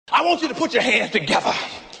I want you to put your hands together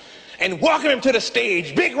and welcome him to the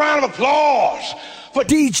stage. Big round of applause for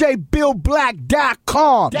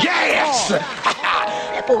DJBillBlack.com. Yes!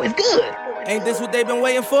 That boy is good. Ain't this what they've been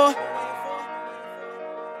waiting for?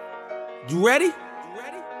 You ready?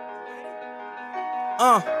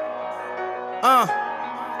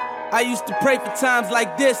 I used to pray for times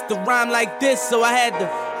like this, to rhyme like this, so I had to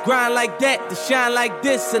grind like that, to shine like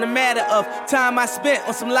this. In a matter of time I spent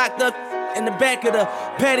on some locked up in the back of the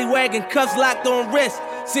paddy wagon, cuffs locked on wrist.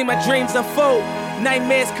 See my dreams unfold,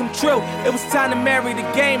 nightmares come true. It was time to marry the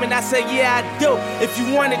game, and I said, yeah, I do. If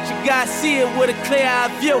you want it, you gotta see it with a clear eye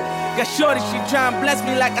view. Got shorty, she tryna bless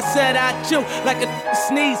me like I said I chew, like a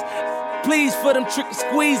sneeze. Please for them trick and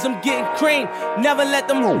squeeze, I'm getting cream. Never let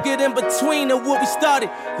them get in between of what we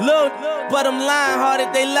started. Look, but I'm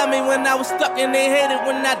lying-hearted. They love me when I was stuck and they hated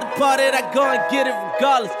when I departed. I go and get it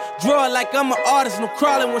regardless. Draw it like I'm an artist, no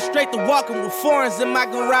crawling. Went straight to walking with foreigns in my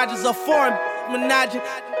garages or foreign menage.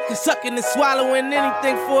 Sucking and swallowing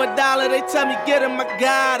anything for $1. They tell me get him, I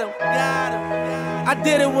got him. I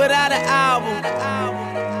did it without an album.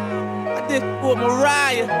 I did it with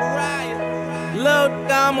Mariah. Lil'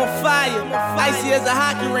 I'm on fire, icy as a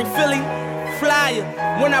hockey ring, Philly flyer.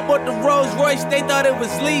 When I bought the Rolls Royce, they thought it was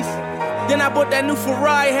lease. Then I bought that new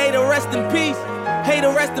Ferrari, hey to rest in peace. Hey to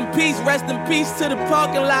rest in peace to the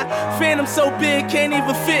parking lot. Phantom so big, can't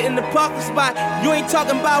even fit in the parking spot. You ain't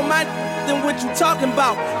talking about my then what you talking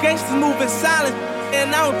about? Gangsters moving silent,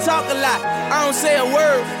 and I don't talk a lot. I don't say a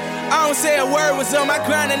word. Was on my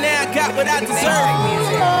grind and now I got what I deserve.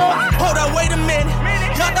 Hold up, wait a minute.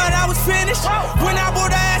 Y'all thought I was finished. When I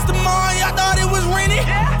bought the Aston Martin, y'all thought it was rented.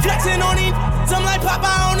 Flexing on these, I'm like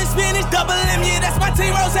Popeye on the spinach. Double M, yeah, that's my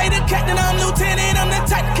team. Rose, the captain, I'm lieutenant. I'm the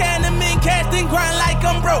type of can of men cast and grind like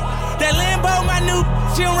I'm broke. That Lambo, my new,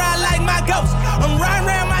 she don't ride like my ghost. I'm riding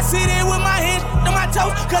around my city with my hands on my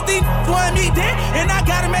toes. Cause these want me dead, and I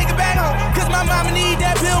gotta make it back home. Cause my mama need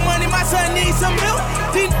that bill money, my son needs some milk.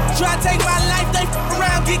 These try to take my life, they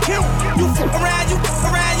around, get killed. You around,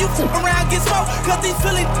 get smoked. Cause these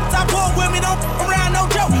Philly I pull with me, don't around, no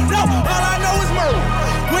joke. No, all I know is murder.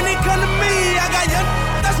 When it come to me, I got young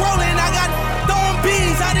that's rolling, I got throwing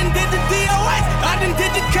bees. I done did the DOS, I done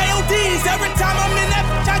did the KODs. Every time I'm in that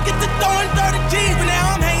bitch, I get to throwing 30 G's. But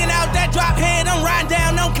now I'm hanging out that drop head, I'm riding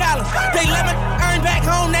down no collar. They let me earn back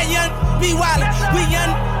home, that young be wildin'. We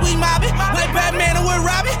young, we mobbin', like Batman and with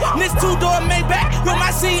Robin. This two-door Maybach with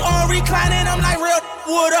my seat on reclining. I'm like, real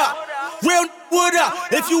wood up, real wood up.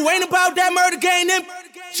 If you ain't about that murder game, then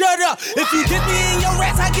shut up. If you get me in your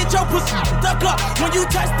rats, I get your pussy stuck up. When you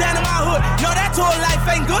touch down in my hood, no, that tour life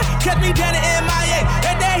ain't good. Kept me down in MIA.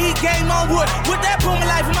 That day he game on wood. With that Puma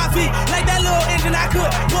life in my feet, like that little engine I could.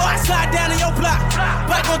 Boy, I slide down in your block,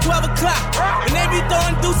 back on 12 o'clock. And they be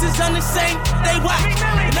throwing deuces on the same, they watch.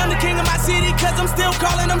 And I'm the king of my city, cause I'm still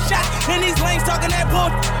calling them shots. And these lanes talking that bull,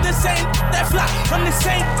 the same, that flop. I'm the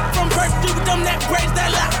same from birth through with them that braids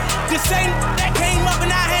that lock. The same that came up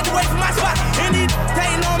and I had to wait for my spot. And he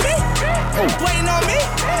hating on me, waiting on me.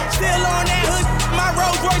 Still on that hood, my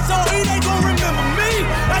Rolls Royce on E, they gon' remember me.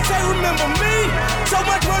 I say remember me. So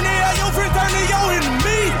much money, all your friends turn to your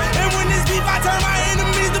enemy. And when this beef, I turn my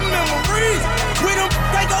enemies to memories. With them,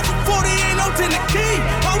 they go for 40, ain't no 10 the key.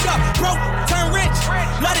 Hold up, broke, turn rich.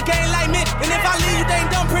 Love the game like me. And if I leave you, they ain't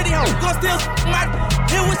done pretty. I'm gon' still my.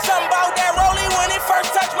 It was something about that rollie when it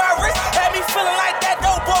first touched my wrist. Had me feeling like that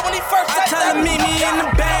dope boy when he first touched that. I tell her meet me in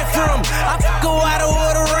the bathroom. I go out of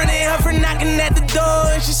order, running her for knocking at the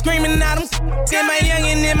door. And she screaming out, I'm in my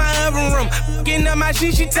youngin' in my oven room. Getting up my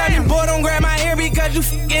shit, she tell me, boy, don't grab my hair because you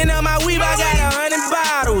f***ing up my weave. I got 100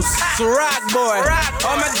 bottles, it's a rock boy.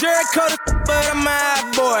 All my Jericho, but I'm a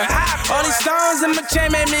hot boy. All these stones in my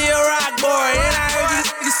chain made me a rock boy. And I heard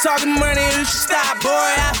you niggas talking money, you should stop, boy.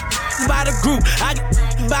 I by the group, I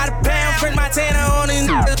by the pound, print my tanner on these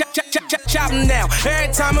chop them down.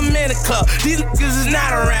 Every time I'm in the club, these niggas is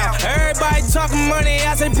not around. Everybody talking money,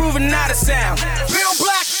 I say proving not a sound. Real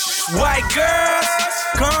black, white girls,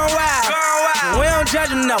 gone wild. We don't judge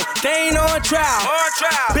them, no, they ain't on trial.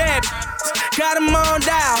 Bad got them on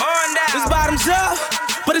down. This bottoms up,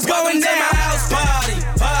 but it's going down.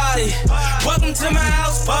 Welcome to my house party, party. Welcome to my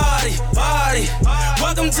house party, party.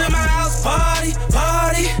 Welcome to my house party,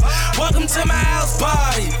 party. Welcome to my house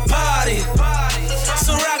party, party.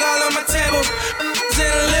 So rock all on my table, in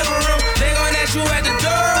the living room. They gon' ask you at the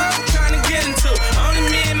door, what you tryna get into? Only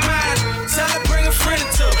me and mine, tell her bring a friend or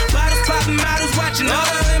two. Bottles popping, models watching all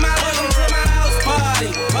of them. Welcome to my house party,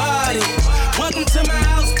 party. Welcome to my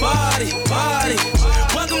house party, party.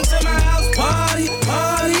 Welcome to my house party,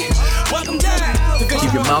 party. Welcome to my house party.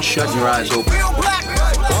 Keep your mouth shut and your eyes open. Real black.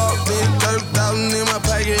 Big 30,000 in my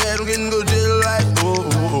pocket.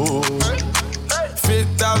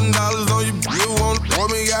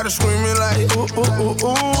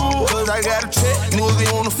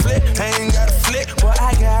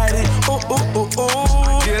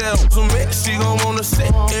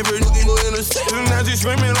 she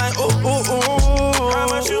screaming like, ooh, ooh, ooh. How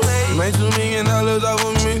much you made? Made $2 million off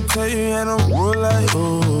of me. Tell you, and I'm real like,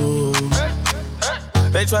 ooh.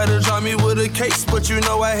 They tried to drop me with a case, but you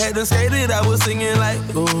know I hadn't skated. I was singing like,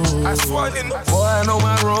 ooh. I swore it. Boy, I know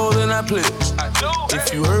my role and I play it. I do.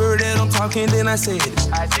 If you heard that I'm talking, then I said it.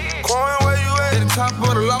 I did. Coin, where you at? At the top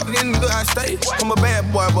of the loft, in the I stay. I'm a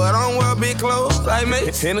bad boy, but I don't wear big clothes like me.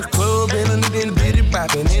 In the club, in the nigga, did it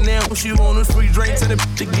poppin'. And then when she want a free drink, tell the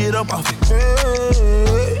to get up off it.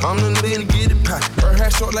 Hey, I'm the nigga to get it poppin'. Her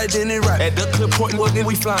hair short like Denny Rock. At the clip point, then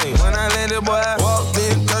we flyin'. When I landed, boy, I walked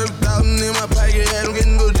in, 30,000 in my pocket, had them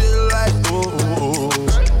getting go just like, ooh.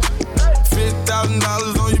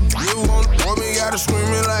 $50,000 on your bill, want me, gotta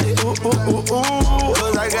screamin' like, ooh, ooh, ooh, ooh.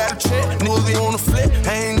 Cause I got a check, niggas on the flip, I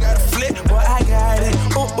ain't got a flip, boy, I got it,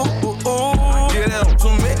 ooh, ooh, ooh, ooh. Get out to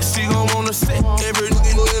me, she gon' wanna say, every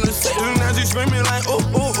nigga in the set, and now she screamin' like, ooh,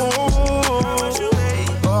 ooh, ooh. How much you made?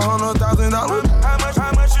 $100,000. How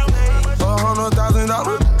much you made? $100,000.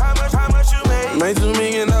 How much you made? Made $2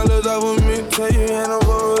 million off of me, tell you, and I'm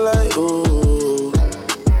going like, ooh.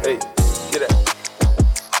 Hey, get that.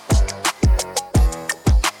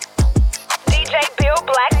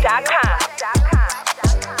 DJBillBlack.com.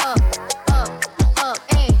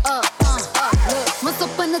 Once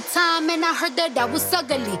upon a time, and I heard that I was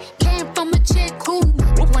ugly. Came from a chick who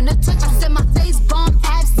wanna touch. I said my face bomb,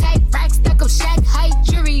 abs tight, rack stack of shack height,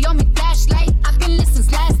 jury on me flashlight. I've been listening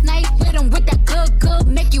since last night. Hit 'em with that good,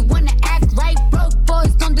 make you wanna act right. Broke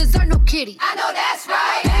boys don't deserve no kitty. I know that's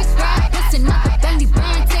right. That's right. Listen up, a Bentley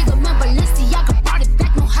band, take a man, Balenciaga brought it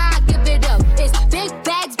back. Know how I give it up. It's big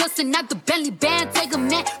bags busting out the Bentley band, take a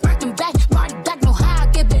man, working back, brought it back. Know how I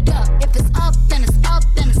give it up. If it's up, then it's up,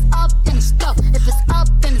 then it's up, then it's stuff. If it's up,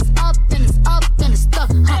 then it's up, then it's up, then it's stuff.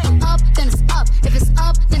 Up, then it's up. If it's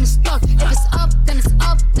up, then it's stuck. If it's up, then it's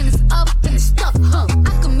up, then it's up, then it's stuff.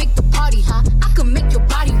 I can make the party hot. I can make your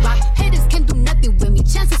body rock. Haters can do nothing with me.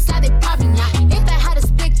 Chances are they probably not. If I had a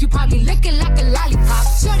stick, you probably lick it like a lollipop.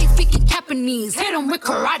 Shorty speaking Japanese, hit 'em with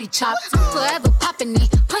karate chops. I'm forever popping it,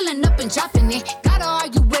 pulling up and dropping it. Gotta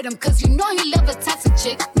argue with him, cause you know he love a toxic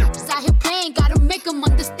chick. Just out here playing, gotta make him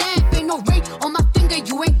understand. Ain't no ring on my finger,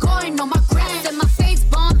 you ain't going on my gram. Said my face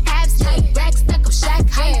bomb, abs tight, rack stack of shack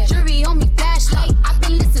height, jury on me flashlight. I've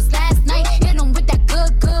been listening since last night. Hit 'em with that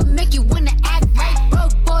good, make you wanna act right.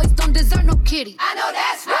 Broke boys don't deserve no kitty. I know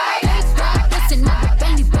that's right. That's right. Listen up, the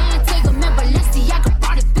Bentley band, take a man, Balenciaga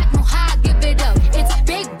brought it back. Know how I give it up. It's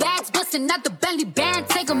big bags busting out the Bentley band,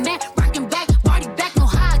 take a man, rocking back, party back. Know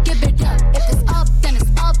how I give it up. If it's up, then it's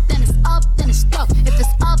up, then it's up, then it's stuff. If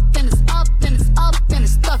it's up, then it's up, then it's up, then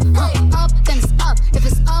it's stuff. Up, then it's up. If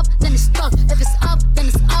it's up, then it's stuck. If it's up, then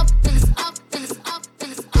it's up, then it's up, then it's up, then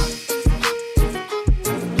it's up.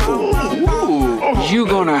 You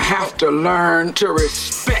gonna have to learn to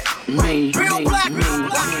respect me. Real black.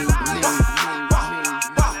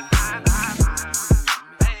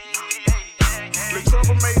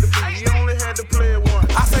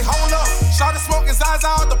 I say, hold up, shawty smoking Zaza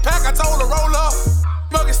out the pack, I told her roll up.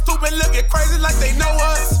 Smoking stupid, looking crazy like they know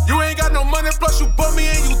us. You ain't got no money, plus you bum me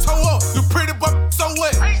and you toe up. You pretty, but so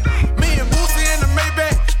what? Me and Boosie in the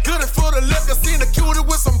Maybach, good and full of liquor. Seen a cutie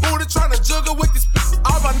with some booty, tryna juggle with this.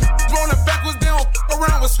 All my rolling backwards, they don't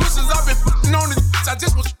around with switches. I've been on this, I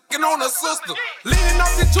just was on her sister. Leaning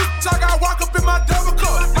off the juice, I got walk up in my double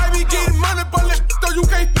cup. I be getting money, but though you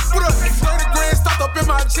can't with us. 30 grand stopped up in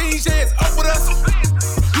my jeans, yeah, it's up with us.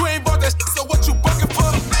 You ain't bought that shit, so what you bucking for?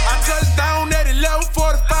 I touched down at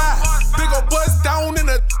 11:45. Big ol' buzz down in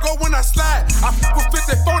the go when I slide. I fuck with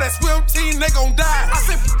 54, that swim team, they gon' die. I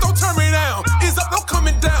said, don't turn me down. It's up, no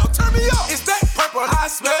coming down. Turn me up. It's that purple high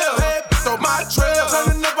smell. Head on my trail.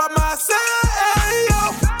 Turning up by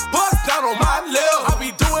myself. Bust down on my lip. I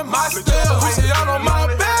be doing my still. Pushing out on my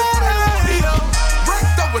bed.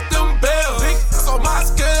 Breaked up with them bells. Big on my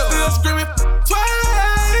scale. Still screaming 12.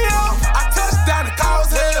 I touched down and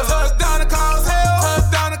cause hell. Touchdown and cause hell.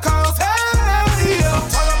 Touchdown and cause hell.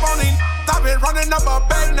 Turn up on these. I've been running up a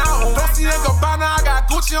bank now. Don't see nigga by now. I got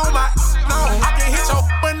Gucci on my now. I can hit your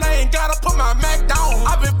when they ain't gotta put my Mac down.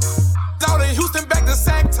 I've been out in Houston back to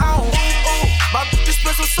Sacktown. My bitch is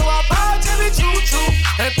special, so I buy Jelly Choo-Choo.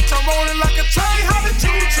 And bitch, I'm rolling like a train, how the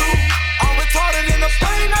choo-choo. I'm retarded in the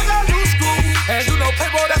plane, I got new school. And you know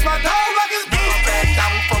paper, that's my dog, like it's blue. Back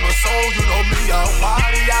down from a soul, you know me, a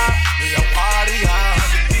party out. Me a party out.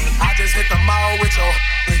 I just hit the mall with your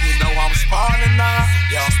and you know I'm spalling now.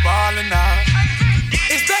 Yeah, I'm spalling now.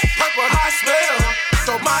 It's that purple high smell.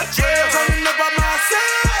 So my trail, turning up by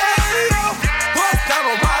myself. Bust down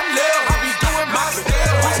on my lip. I be doing my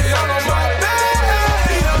style. Pushing out on my bed.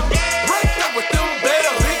 Break up with them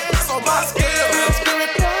bells. Big on my scale. Still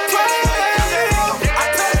screaming 12.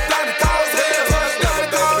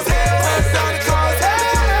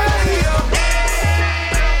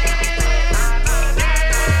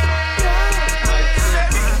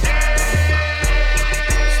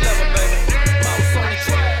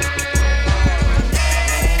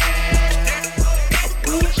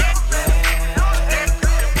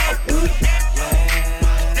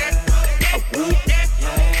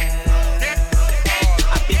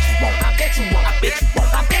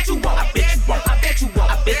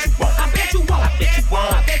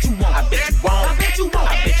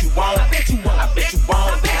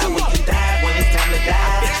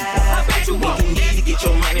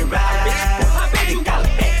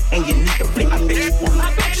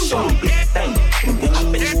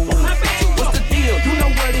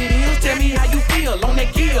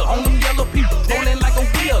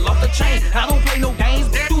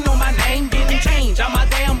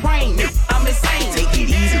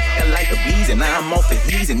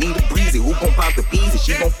 easy, need a breezy. Who gon' pop the peasy?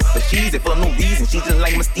 She gon' f the cheesy for no reason. She just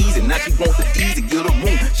like my steezy. Now she wants the easy. Get a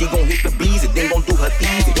room. She gon' hit the breezy. Then gon' do her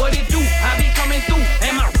easy. What it do? I be coming through.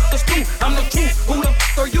 And my is true. I'm the truth. Who the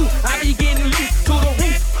f are you? I be getting loose to the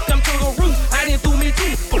roof. Come to the roof. I didn't do me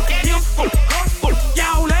too.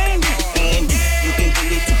 Y'all ain't me. And you can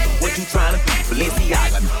get it too. What you tryna do?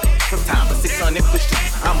 Balenciaga. Sometime for 600 for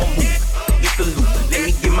shoes. I'ma move. Get the loot. Let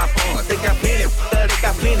me get my funds. They got plenty. They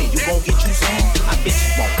got plenty. You gon' get you some. I bet you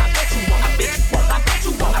won't. I bet you won't. I bet you won't.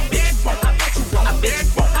 I bet you won't. I bet you won't. I bet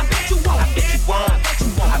you won't. I bet you won't. I bet you won't. I bet you won't. I bet you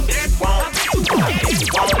won't. I bet you won't. I bet you won't. I bet you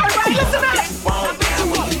won't. All right, listen up. I bet you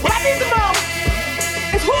won't. What I need to know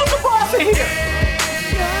is who's the boss in here?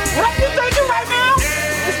 What you thinking right now?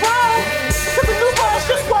 It's wrong. Because the new boss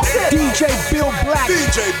just walked in. DJ Bill Black.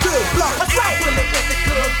 DJ Bill Black. That's right. We'll look at the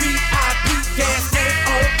club, VIP, gas tank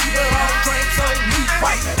on, people all drinks on me.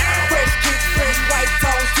 White, fresh kicks, fresh white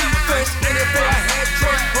toes, too fresh. Anywhere I had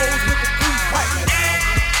dress rolls with the crew. White,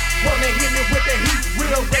 wanna hit me with the heat,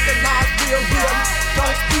 real recognize, real.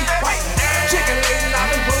 Don't speak white. Chicken lady, I've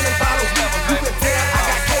been rolling bottles. You can tell I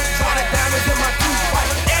got coke, try the diamonds in my tooth.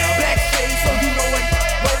 White, black shades, so you know it.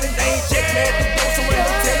 Rolling, they ain't check me at the door, so ain't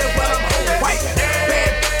no telling what I'm holding. White,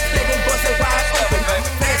 bad, they gon' bust it wide open.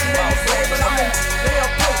 Fashion in the frame, but I'm in their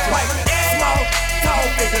approach. White, small, tall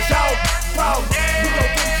figures, y'all proud. We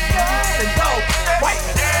gon' get and dog. White,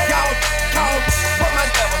 y'all call, but my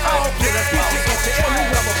all killers. Bitches gon' tell me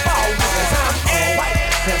where fall. Cause I'm on white,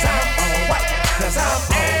 cause I'm on white, cause I'm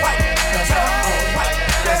on white, cause I'm on white,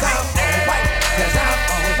 cause I'm on white, cause I'm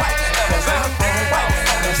on white, cause I'm on white, cause I'm on white,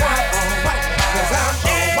 cause I'm on white, cause I'm on white, cause I'm on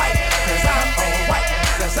white, cause I'm on white,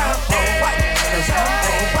 cause I'm on white, cause I'm on white, cause I'm on white, cause I'm on white, cause I'm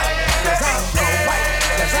on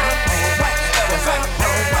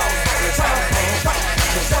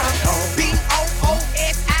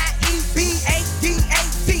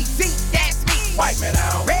BOOSIEBADADD, that's me. White man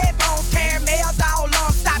out. Red bones, caramels, all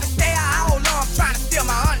on, stop and stare, all on, trying to steal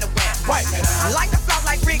my underwear. White man out. I like to floss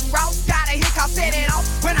like Rick Ross, got a hiccup, set it off.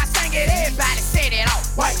 When I sang it, everybody set it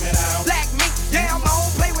off. White man out. Black meat, damn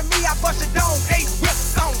on, play with me, I bust a dome, 8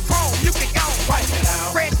 whips on chrome, you can go. White man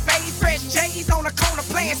out. Fresh fade, fresh J's on the corner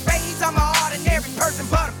playing spades. I'm an ordinary person,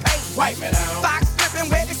 but a page. White man out. Fox flipping,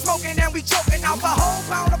 where they smoking, and we choking off a whole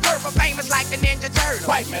pound of purple, famous like the Ninja Turtle.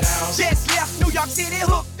 White man out. Just left New York City,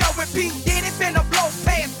 hooked up with P. Diddy, finna blow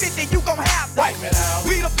past 50, you gon' have the white man out.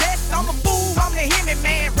 We the best, I'm a fool, I'm the Hemi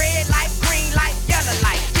man. Red light, green light, yellow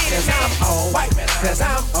light. Cause I'm on white man, cause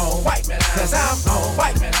I'm on white man, cause I'm on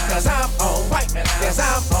white man, cause I'm on white man, cause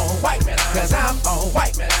I'm on white man, cause I'm on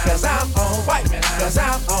white man, cause I'm on white man, cause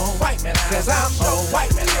I'm on white man, cause I'm on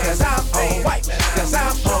white man, cause I'm on white man, cause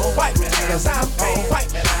I'm on white man, cause I'm on white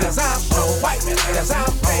man, cause I'm on white man, cause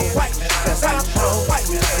I'm on white man, cause I'm on white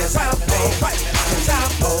man, cause I'm on white man, cause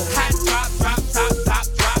I'm on hot drop,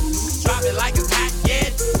 drop it like it's hot,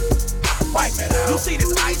 yeah. White man out. You see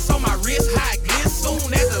this ice on my wrist, high glitz.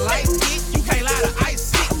 Soon as the lights hit, you can't lie to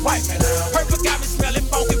ice sick. White man out. Purple got me smelling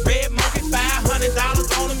funky, red monkey, $500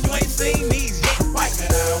 on them, you ain't seen these yet. White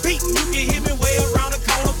man out. Beat, you can hit me way around the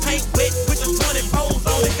corner, paint wet, with the 20 poles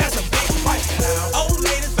on it, that's a bet. White man out. Old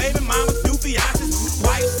ladies, baby mama, new fiances,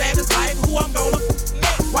 wife, savage life, who I'm gonna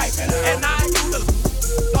next. White man out. And I use the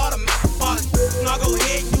snuggle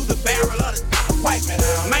head, use the barrel of the white man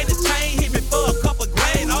out. Made the chain hit me for a couple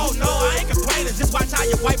grand. Oh no, I ain't complaining. Just watch how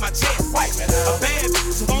you wipe my chest. White man out. A bad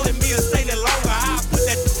bitch wanted me to stay there longer. I put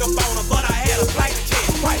that up on her, but I had a flight to catch.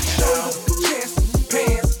 White shoulders, chest,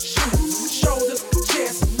 pants, shoes. Shoulders,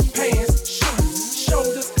 chest, pants, shoes.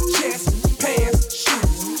 Shoulders, chest, pants,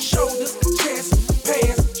 shoes. Shoulders, chest,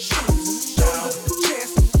 pants, shoes. Shoulders,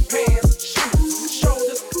 chest, pants, shoes.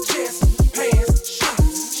 Shoulders, chest, pants,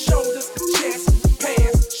 shoes. Shoulders, chest,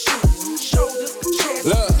 pants, shoes. Shoulders, chest,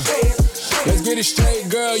 look, let's get it straight,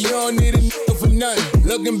 girl. You don't need a nigga for nothing.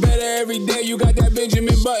 Looking better every day. You got that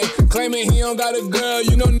Benjamin Button. Claiming he don't got a girl.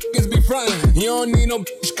 You know niggas be frontin'. You don't need no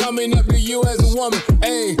bitch coming up to you as a woman.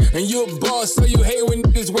 Ayy, and you a boss, so you hate when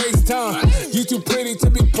niggas waste time. You too pretty to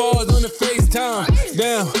be paused on the FaceTime.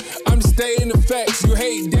 Damn, I'm just stating the facts. You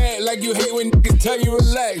hate that like you hate when niggas tell you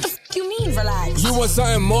relax. You mean relax? You want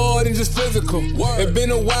something more than just physical. It's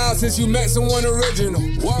been a while since you met someone original.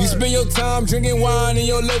 You spend your time drinking wine in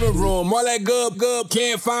your living room. All that good,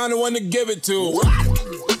 can't find the one to give it to.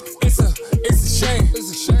 It's a shame.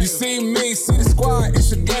 You see me, see the squad,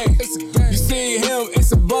 it's a game. You see him,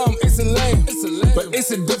 it's a bum, it's a lame. But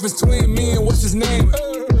it's a difference between me and what's his name.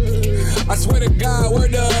 I swear to God, we're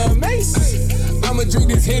the mace. I'ma drink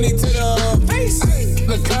this Henny to the face.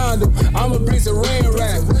 The condom, I'ma bring some rain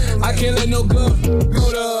rap. I can't let no glove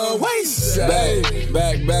go to waste.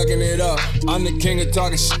 Backing it up. I'm the king of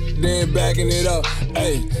talking shit, then backing it up.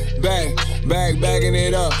 Hey, backing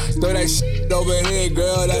it up. Throw that shit over here,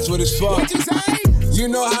 girl, that's what it's for. What you say? You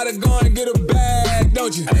know how to go and get a bag,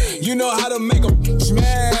 don't you? You know how to make a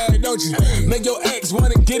mad, don't you? Make your ex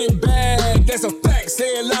wanna get it back. That's a fact.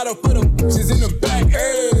 Say it louder for them bitches in the back.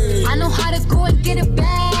 Hey. I know how to go and get it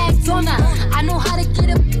back, don't I? I know how to get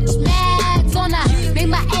a mad, don't I? Make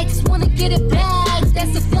my ex wanna get it back.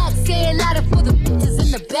 That's a fact. Say it louder for the bitches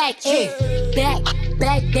in the back. Hey,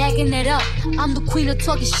 backing it up. I'm the queen of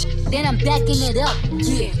talking shit, then I'm backing it up.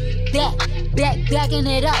 Yeah, backing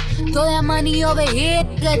it up. Throw that money over here,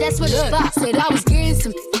 yeah, that's what it's about. Said I was getting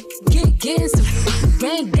some, getting some.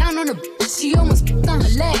 Rain down on the bitch, she almost on her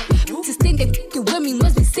leg. Just think that f***ing with me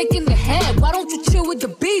must be sick in the head. Why don't you chill with the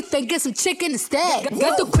beef and get some chicken instead?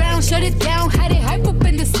 Got the crown, shut it down, had it hype up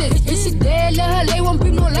in the city. If she dead, let her lay, won't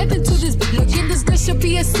bring no life into this bitch. Look, this girl should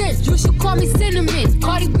be a sin. You should call me Cinnamon.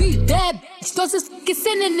 Cardi B, that bitch, those is f***ing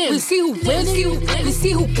synonyms. We see who winning, we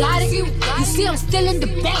see who got it. You see I'm still in the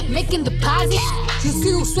bank, making deposits. You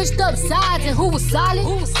see who switched up sides and who was solid.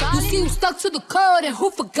 You see who stuck to the code and who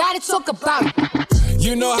forgot it. Talk about it.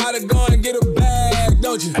 You know how to go and get a bag,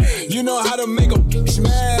 don't you? You know how to make a bitch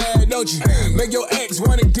mad, don't you? Make your ex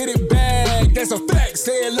wanna get it back. That's a fact.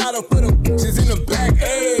 Say it louder for them bitches in the back.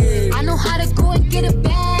 Hey. I know how to go and get it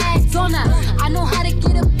back, don't I? I know how to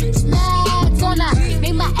get a bitch mad, don't I?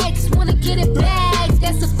 Make my ex wanna get it back.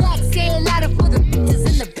 That's a fact. Say it louder for the bitches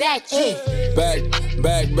in the back. Hey.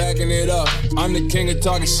 Backing it up. I'm the king of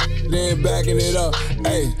talking shit, then backing it up.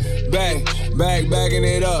 Hey, backing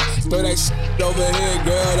it up. Throw that shit over here,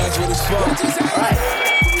 girl, that's what it's for.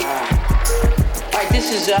 Alright,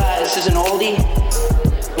 this is an oldie,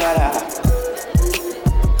 but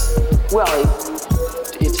well,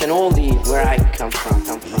 it's an oldie where I come from.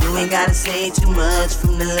 You ain't gotta say too much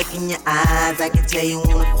from the look in your eyes. I can tell you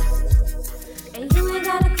wanna. And you ain't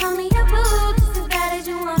gotta call me a boo, just as bad as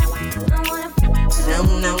you wanna.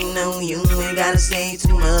 No, you ain't gotta say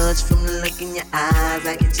too much from the look in your eyes.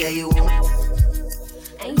 I can tell you wanna.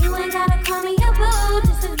 And you ain't gotta call me a boo,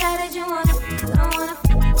 just as bad as you wanna. I wanna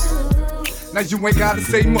Now you ain't gotta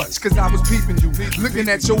say much, cause I was peeping you. Looking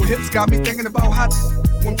at your hips got me thinking about how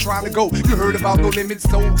I'm trying to go. You heard about No Limit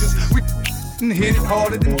Soldiers. We hit it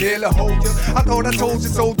harder than Dale hold you. I thought I told you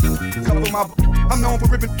so. Cover my I'm known for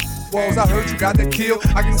ripping walls. I heard you got that kill.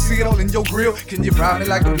 I can see it all in your grill. Can you ride me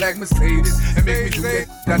like a black Mercedes and make me do that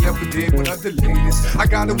I never did with other ladies? I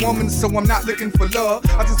got a woman, so I'm not looking for love.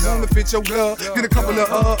 I just wanna fit your glove. Get a couple of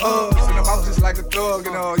and I'm out just like a thug.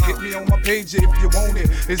 And hit me on my page if you want it.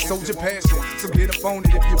 It's Soldier Passion, so get up on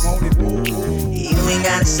it if you want it. Ooh. You ain't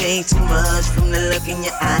gotta say too much from the look in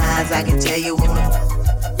your eyes. I can tell you wanna.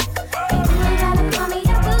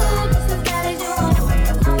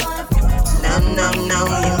 No,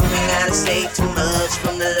 you ain't gotta say too much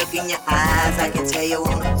from the look in your eyes. I can tell you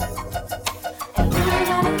wanna. And you ain't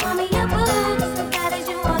gotta call me a boo, just as bad as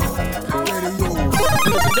you wanna.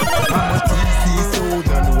 I'm a TC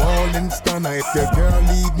soldier, New Orleans stunner. If your girl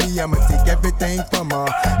leave me, I'ma take everything from her.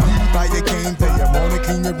 Leave by your cane, tell your mama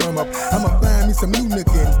clean your room up. I'ma find me some new nook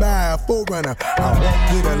and buy a 4Runner. I walk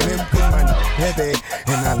with a limp, cause my heavy,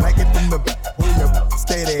 and I like it from the back,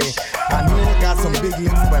 steady. I know I got some big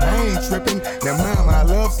lips, but I ain't tripping. Now, mama, I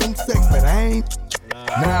love some sex, but I ain't.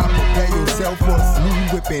 Now prepare yourself for a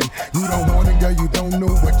smooth whipping. You don't want it, girl, you don't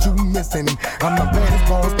know what you missing. I'm the baddest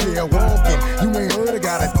boss player walking. You ain't heard, I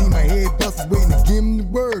got a team of head busters waiting to give me the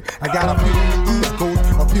word. I got a few in the East Coast,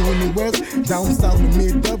 a few in the West, down south in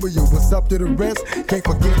mid-W. What's up to the rest? Can't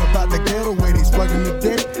forget about the ghetto where they struggling to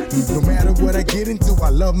death. No matter what I get into, I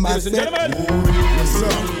love my set. What's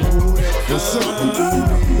up? What's up?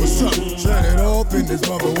 What's up? Shut it off in this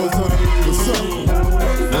mother. What's up? What's up?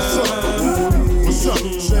 What's up? What's up?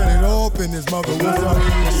 Shut it off in this mother. What's up?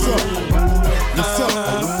 What's up? What's up?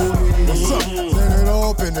 What's up? Shut it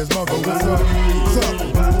off in this mother. What's up? What's up?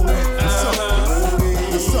 What's up?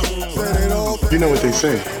 What's up? Shut it off. You know what they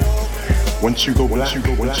say. Once you go black, I'm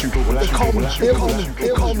that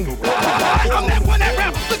one that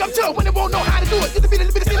rap, look up to when they won't know how to do it. Get the beat,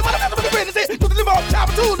 motherfucker, the friend is it. Used to live off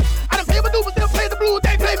chopper tools. I done pay my dues, but still play the blues.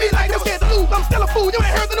 They play me like they scared to lose. I'm still a fool. You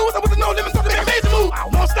ain't heard the news. I was no limit, so they make a major move. I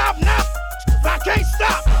won't stop now. I can't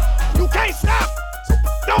stop. You can't stop. So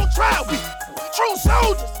don't try. We true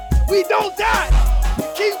soldiers. We don't die. We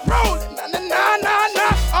keep rolling. Nah.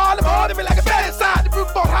 All aboard, they be like a bad inside. The roof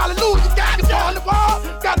boat, hallelujah. Got it on the wall.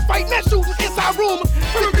 Got to fight net shooters inside room.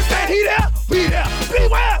 Burger stand, he there, we there.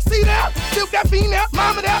 Beware, see there. Still got female,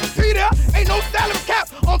 mama there, he there. Ain't no style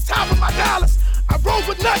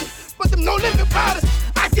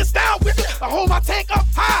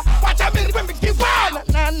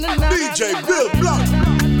DJ Bill Block.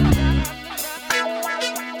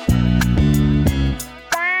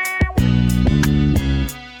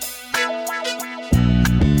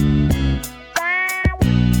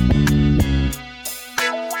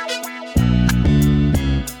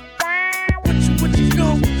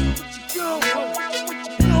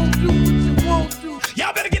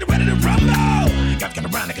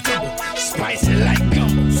 Spicy like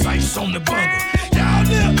gumbo, slice on the bungle. Y'all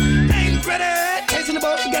live, ain't ready. Tasting the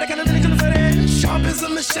boat, you gotta kinda really confetti. Sharp as a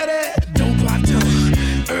machete, don't go out to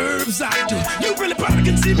herbs I do. You really probably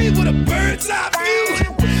can see me with a bird's eye view.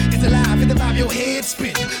 It's alive, it's alive, your head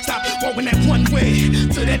spin. Stop walking that one way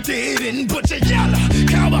to that dead end. Butcher yellow,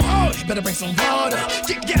 cowboy hard. You better bring some water.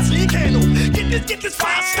 Get gasoline can open. Get this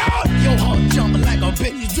fire started. Your heart jumping like a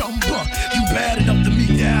baby's drum buck. You bad enough to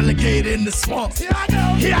meet the alligator in the swamp. Here I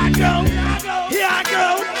go, here I go, here I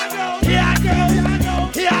go, here I go,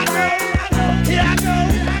 here I go, here I go,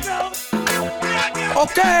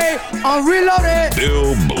 Okay, I'm reloaded.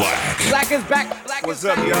 Bill Black. Black is back. What's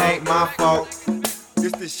up, y'all? It ain't my fault.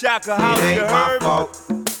 It's the Shaka House, you heard?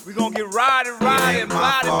 We gonna get riding, body.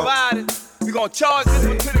 We gonna charge this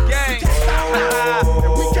one to the game.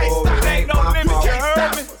 We can't stop. It ain't no limit, you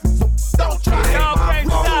heard me? Don't try. Y'all can't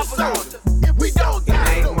stop us. If we don't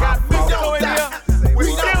die, we don't die. We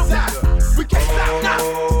don't die. We can't stop now.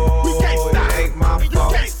 We can't stop. You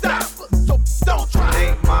can't stop us. So don't try.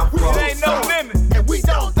 It ain't no limit. And we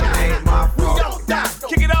don't die. We don't die.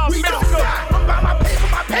 Kick it off, Mexico. I'm by my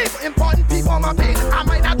paper. Important people on my page. I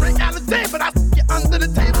might not drink Alizé, but I get under the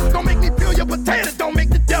table. Don't make me peel your potatoes. Don't make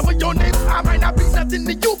the devil your neighbor. I might not be nothing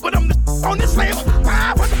to you, but I'm on this label.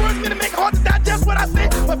 500 words gonna make it hard to digest what I say.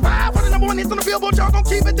 But 500 number one hits on the Billboard, y'all gon'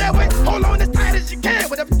 keep it that way. Hold on as tight as you can.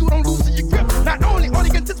 Whatever you do, don't lose your grip. Not only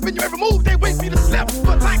can anticipate your every move, they wait for you to slip.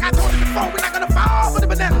 But like I told you before, we're not gonna fall for the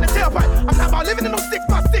banana in the tailpipe. I'm not about living in no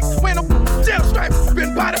 6x6, wearing no jail stripes.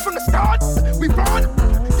 Been body from the start. We run.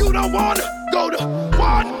 You don't wanna go to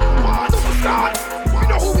one superstar. You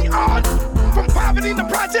know who we are. From poverty to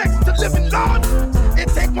projects to living large. It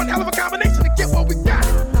takes one hell of a combination to get what we got.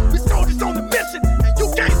 We soldiers on the mission, and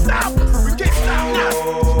you can't stop us. We can't stop us.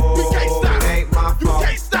 We can't stop us. You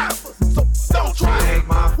can't stop us. So don't try.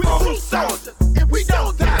 We're true soldiers, and we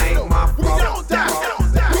don't die. We don't die.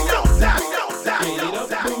 We don't die.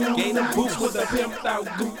 Gain a boots with a pimped out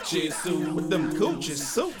Gucci suit. With them Gucci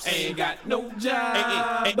suits. Ain't got no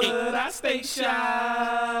job, but I stay shy. And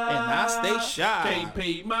I stay shy. Can't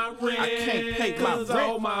pay my rent. I can't pay my rent.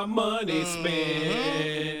 All my money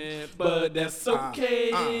spent. But that's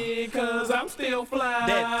okay, cause I'm still fly.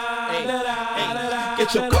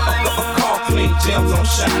 Get your car clean, gems on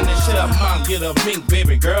shining. Shut up, mom, get a mink,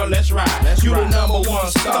 baby girl, let's ride. You the number one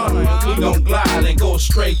stunner. We gon' glide and go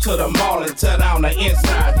straight to the mall and tear down the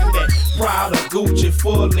inside. Get that Prada, Gucci,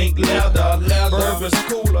 full length leather. Burberry's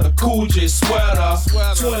cooler, Coogee sweater.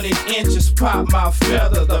 20 inches pop my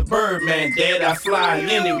feather. The Birdman dead, I fly in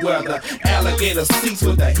any weather. Alligator seats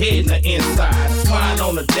with the head in the inside. Swine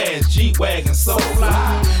on the dash, G-Wagon, so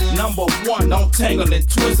fly. Number one, don't tangle and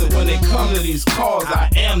twist it. When it comes to these cars, I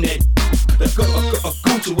am that. The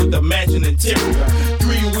Gucci with the matching interior.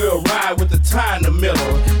 3-wheel ride with the tie in the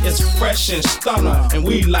middle. It's fresh and stunner, and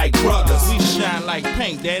we like brothers. We shine like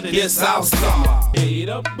paint, daddy. It's our summer. Gain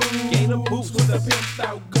a boots with a pimped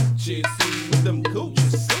out Gucci suit. With them Gucci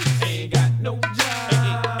suits. Ain't got no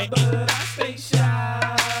job, but I stay shy.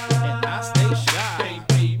 And I stay shy. Can't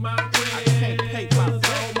pay my rent. I can't pay my rent.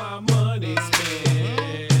 All my money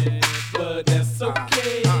spent. But that's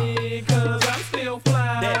okay, cause I'm still fly.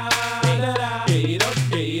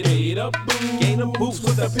 Gain a boots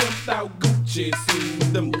with a pimped out Gucci suit.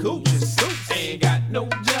 With them Gucci suits. Ain't got no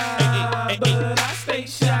job, but I stay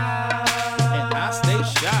shy. And I stay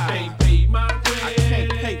shy. Can't pay my rent. I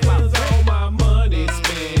can't pay my rent. All my money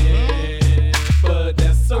spent. But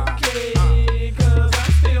that's okay, cause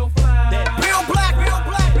I'm still fly. Real black.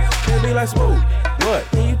 Baby, like smooth. What?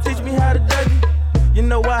 Can you teach me how to Dougie? You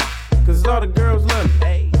know why? Cause all the girls love me.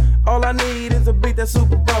 Hey. All I need is a beat that's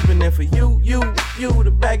super bumpin'. And for you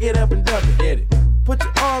to back it up and dump it. Get it. Put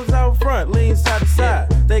your arms out front, lean side to side.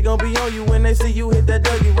 They gon' be on you when they see you hit that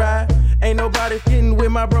Dougie ride. Ain't nobody getting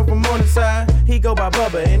with my bro from on the side. He go by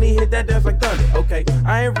Bubba and he hit that dance like thunder. Okay,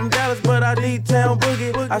 I ain't from Dallas, but I D-Town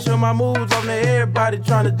boogie. I show my moves on there, everybody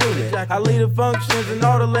tryna do me. I lead the functions and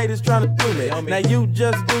all the ladies tryna do me. Now you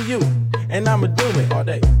just do you, and I'ma do me all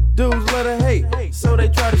day. Dudes love to hate, so they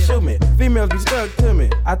try to shoot me. Females be stuck to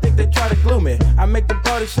me, I think they try to glue me. I make the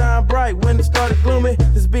party shine bright when it started gloomy.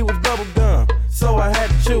 This beat was bubble gum, so I had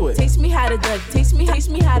to chew it. Taste me how to duck, taste me how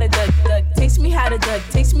to duck, taste me how to duck,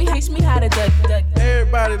 taste me how to duck.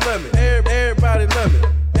 Everybody love me, everybody love me.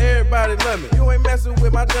 Everybody love me. You ain't messing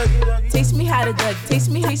with my Dougie. Taste me how to duck. Taste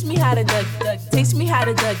me how to duck. Taste me how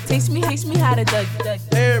to duck. Taste me how to duck.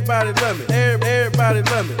 Everybody love me. Everybody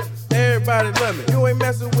love me. Everybody love me. You ain't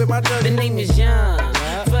messing with my Dougie. The name is Young.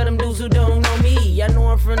 For them dudes who don't know me, I know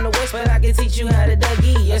I'm from the West, but I can teach you how to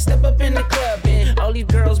Dougie. I step up in the club and all these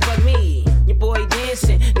girls but me. Your boy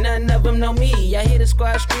dancing, none of them know me. I hear the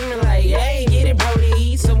squad screaming like, hey, get it,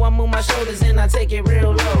 Brody. So I move my shoulders and I take it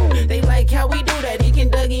real low. They like how we do that, he can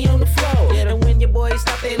Dougie on the floor. And when your boys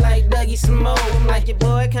stop, they like Dougie some more. I'm like, your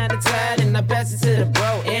boy kinda tired and I pass it to the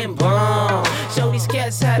bro and boom. Show these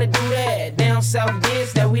cats how to do that. Down south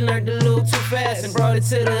dance that we learned a little too fast and brought it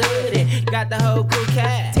to the hood and got the whole crew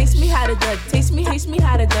cat. Taste me how to duck. Taste me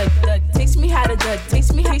how to duck. Taste me how to duck.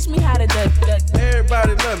 Taste me how to duck.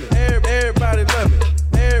 Everybody love me. Everybody love me.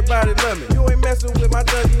 Everybody love me. You ain't messing with my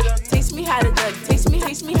Dougie. Taste me how to duck. Taste me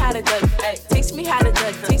how to duck. Taste me how to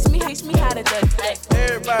duck. Taste me how to duck.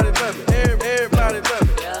 Everybody love me. Everybody love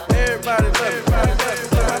me. Everybody love me.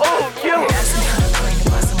 Oh, you.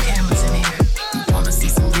 Wanna see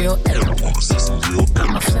some real?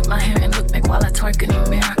 I'ma flip my hair and look back while I twerk in the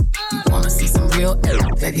mirror. Wanna see some real?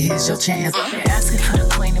 Baby, here's your chance. They're asking for the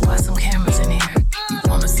queen and why some cameras in here. You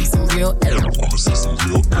wanna see some real?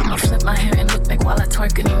 I'ma flip my hair and look back while I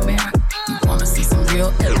twerk in the mirror. You wanna see some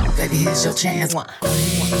real? Baby, here's your chance.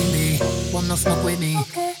 Baby, want no smoke with me?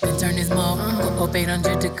 Then turn this mug up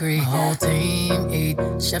 800 degrees. Whole team eat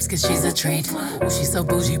chefs 'cause she's a treat. Ooh, she's so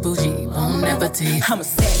bougie, bon appetit. I'm a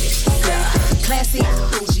savage, classy,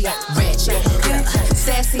 bougie, ratchet,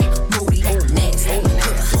 sassy, moody, nasty,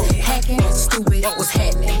 hacking, stupid. What's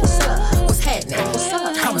happening? What's happening?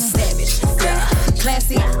 I'm a savage,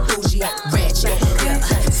 classy, bougie, ratchet,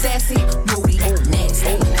 sassy, moody,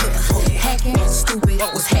 nasty, hacking, stupid.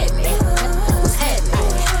 What's happening? What's happening?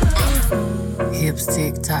 Hips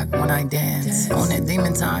tick-tock when I dance. On that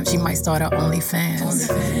demon time, she might start her OnlyFans.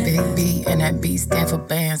 Big B and that B stand for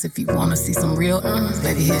bands. If you wanna see some real,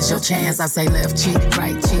 baby, here's your chance. I say left cheek,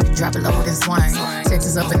 right cheek, drop it low and swing.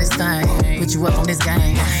 Texas up in this thing, put you up on this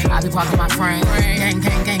game. I be parking my frame,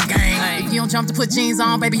 gang. If you don't jump to put jeans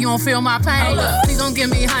on, baby, you don't feel my pain. Please don't give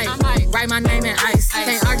me hype, write my name in ice.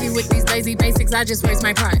 Can't argue with these lazy basics, I just raise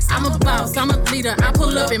my price. I'm a boss, I'm a leader, I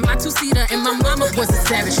pull up in my two-seater, and my mama was a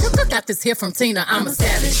savage. Got this here from Tina, I'm a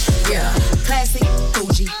savage, yeah. Classy,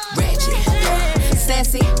 bougie, ratchet,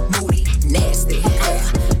 sassy, moody, nasty,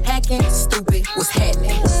 hacking, stupid. What's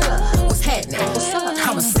happening? What's happening?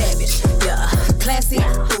 I'm a savage, yeah. Classy,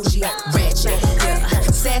 bougie, ratchet,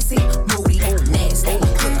 sassy, moody, nasty,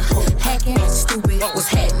 hacking, stupid. What's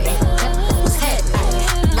happening? What's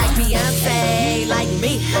happening? Like Beyonce, like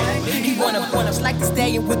me. He wanna like the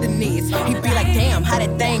stallion with the knees. He be like, damn, how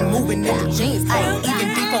that thing moving in the jeans.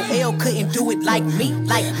 Even D4L couldn't do it like me,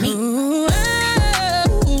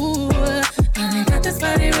 Ooh, I got this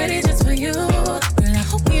body ready just for you. Girl, I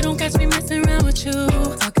hope you don't catch me messing around with you.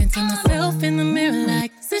 Talking to myself in the mirror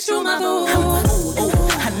like, sit you my boo.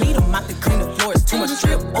 I need a mop to clean the floor, it's too much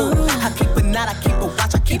drip. Ooh, I keep a knot, I keep a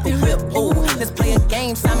watch, I keep a whip. Ooh, let's play a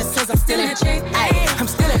game. Simon says I'm still in I'm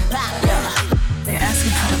still in pop, yeah. They're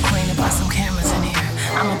asking for the queen and buy some cameras in here.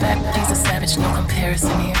 I'm a bad piece of savage, no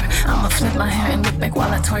comparison here. I'ma flip my hair and look back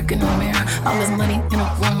while I twerk in the mirror. All this money in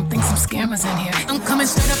a room, think some scammers in here. I'm coming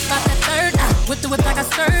straight up out that third. Whip the whip like I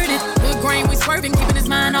stirred it. Good grain, we swerving, keeping his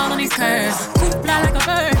mind all on these curves. Coop fly like a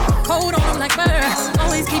bird, cold on him like birds.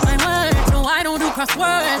 Always keep my word, no I don't do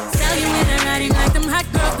crosswords. Tell you when I'm riding like them hot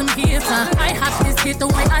girls, them kids. I hop this hit the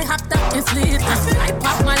way I hopped up and slid. I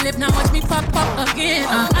pop my lip, now watch me pop up again.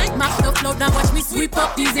 I mop the floor, now watch me sweep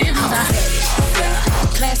up these ends.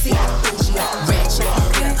 Classy, bougie, ratchet,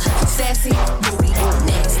 sassy, moody,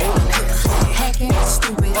 nasty, hacking,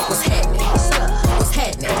 stupid. What's happening? What's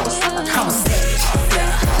happening? I'm a savage,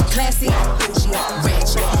 classy, bougie,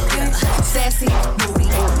 ratchet, sassy, moody,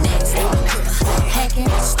 nasty, hacking,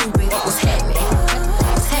 stupid. What's happening?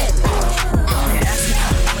 What's happening? They're asking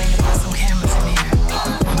how to play about some cameras in here.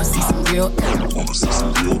 Wanna see some real?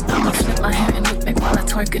 I'ma flip my hair and look back while I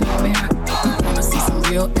twerk in the mirror. Wanna see some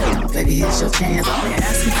real? Baby, here's your chance. They're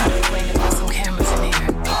asking how to play about some cameras in here.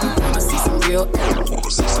 Wanna see some real?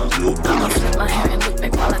 I'ma flip my hair and look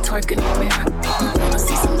back while I twerk in the mirror. Wanna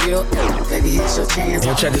see some real? Baby, here's your chance.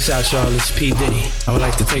 Yo, check this out, y'all. It's P. Diddy. I would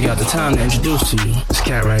like to take out the time to introduce to you this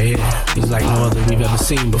cat right here. He's like no other we've ever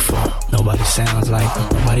seen before. Nobody sounds like him.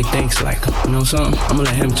 Nobody thinks like him. You know something? I'm gonna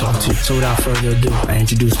let him talk to you. So without further ado, I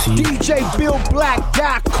introduce to you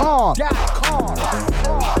DJBillBlack.com.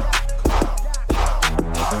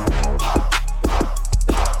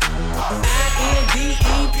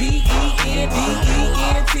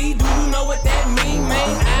 I-N-D-E-P-E-N-D-E-N-T. Do you know what that mean,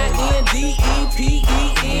 man?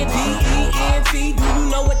 I-N-D-E-P-E-N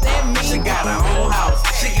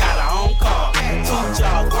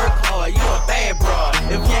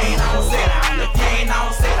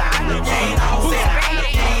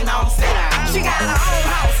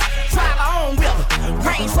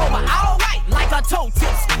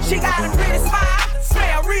She got a pretty smile,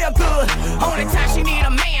 smell real good. Only time she need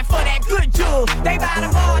a man for that good jug. They buy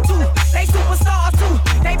the bar too, they superstars too.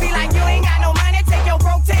 They be like, you ain't got no money, take your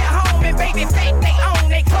broke tail home. And baby fake, they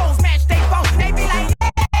own, they clothes match, they phone. They be like,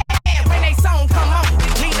 yeah, when they song come on.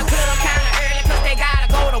 Leave the club kinda early, cause they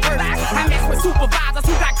gotta go to work. I mess with supervisors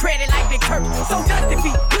who got credit like Big Kirk. So Dusty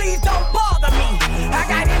Feet, please don't bother me. I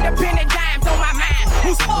got independent dimes on my mind.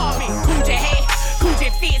 Who spoiled me? Coochie head,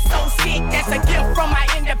 Coochie fit so sick. That's a gift from my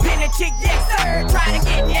independent chick. Yes sir, try to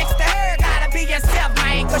get next to her. Gotta be yourself,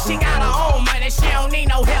 man, cause she got her own money. She don't need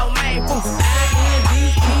no help, man. Boost.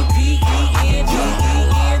 I-N-D-E-P-E-N-G-E-N-T.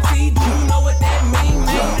 Do you know what that mean,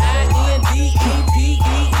 man? I-N-D-E-P-E-N-G-E-N-T.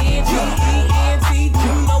 Do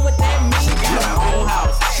you know what that mean? She got her own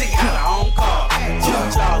house, she got her own car. Jump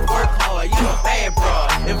job, work hard, you a bad broad.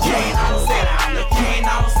 If you ain't on, sit down. If you ain't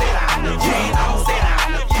on, sit down. If you ain't on, sit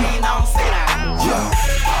down. If you ain't on, sit down.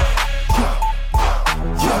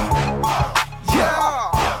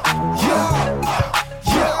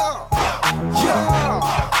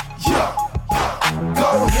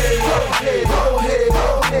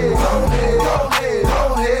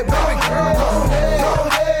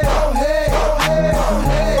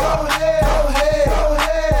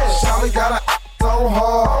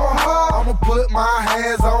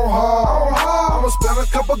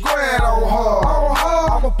 Couple grand on her.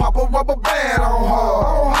 I'ma pop a rubber band on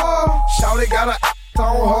her. Shawty got a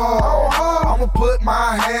on her. I'ma put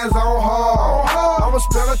my hands on her. I'ma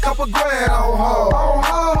spend a couple grand on her.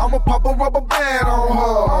 I'ma pop a rubber band on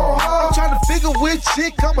her. I'm trying to figure which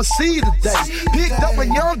chick I'ma see today. Picked up a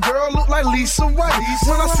young girl, look like Lisa Ray.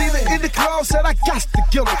 When I seen her in the club, said I got to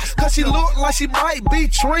get her. Cause she look like she might be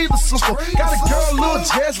Trina's sister. Got a girl look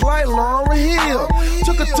just like Lauryn Hill.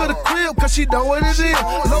 Took her to the crib cause she know what it is.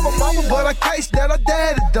 Love her mama but I can't stand her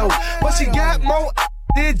daddy though. But she got more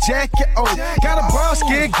than Jackie O. Got a brown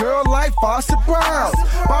skin girl like Foster Brown.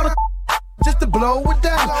 Bought a just to blow it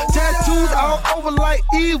down. Tattoos all over like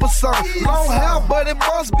Eva son. Long hair, but it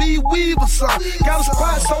must be Weaver son. Got a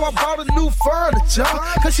spot, so I bought a new furniture.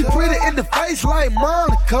 Cause she pretty in the face like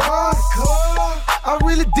Monica. I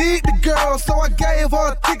really dig the girl, so I gave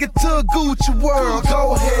her a ticket to a Gucci World.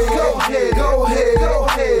 Go ahead, go ahead, go ahead, go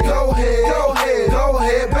ahead, go ahead, go ahead, go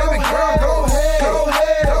ahead, baby girl, go ahead, go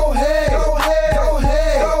ahead, go ahead, go ahead, go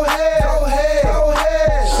ahead, go ahead, go ahead, go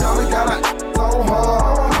ahead. Shawty got a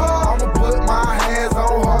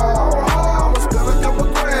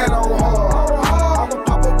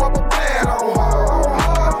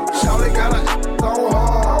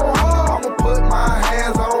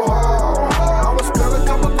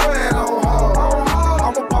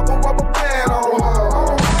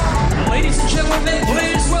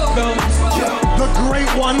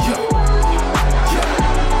on her.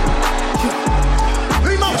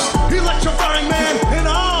 The most electrifying man in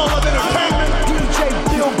all of entertainment, DJ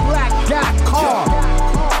BillBlack.com.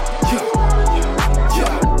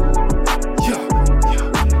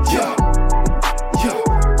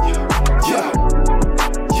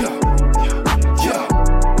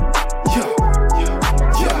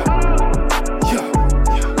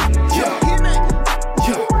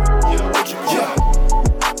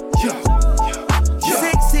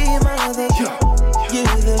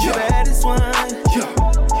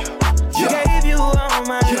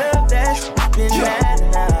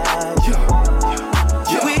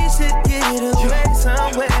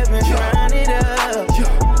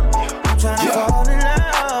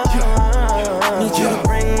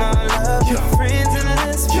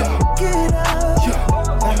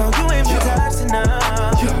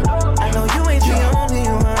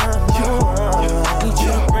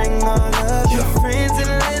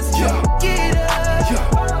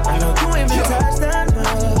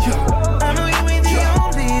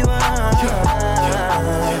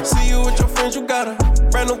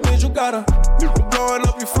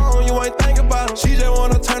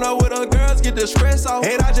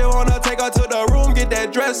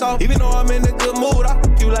 Even though I'm in a good mood, I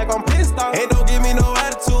fuck you like I'm pissed off. Hey, don't give me no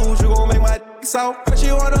attitude, you gon' make my dick soft.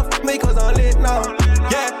 She wanna fuck me cause I'm lit now.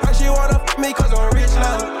 Yeah, she wanna fuck me cause I'm rich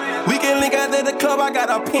now. We can link after the club, I got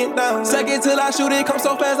her pinned down. Second till I shoot it, come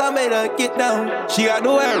so fast, I made her get down. She got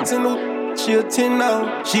no ass in new, she a 10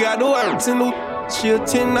 now. She got no ass in new, she a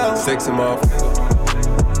 10 now. Sexy motherfucker.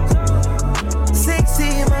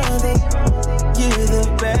 Sexy mother, you're the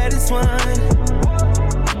baddest one.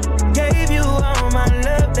 Gave you all my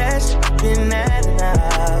love, that's been at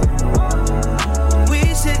now. We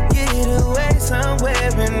should get away somewhere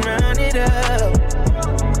and run it up.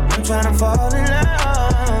 I'm tryna fall in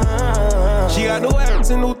love. She got no ass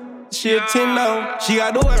in new, she a 10 now. She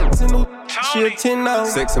got no ass in new, she a 10 now.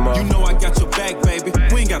 Sex him up. You know I got your back, baby.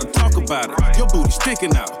 We ain't gotta talk about it. Your booty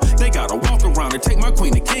sticking out. They gotta walk around and take my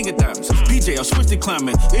queen to King of Diamonds. PJ, I'll switch the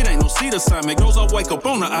climate. It ain't no seat assignment. Goes, I'll wake up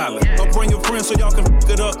on the island. I'll bring your friends so y'all can f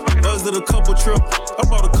it up. Us did a couple trip. I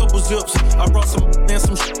brought a couple zips. I brought some and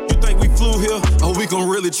some shit. You think we flew here? Oh, we gon'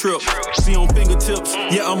 really trip. See on fingertips.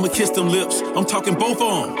 Yeah, I'ma kiss them lips. I'm talking both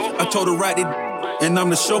on. I told her right it. And I'm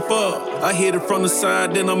the chauffeur. I hit it from the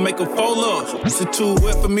side, then I make a fold up. It's too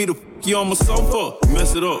wet for me to f you on my sofa.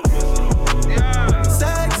 Mess it up.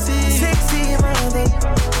 Sexy, mommy.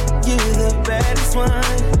 You the baddest one,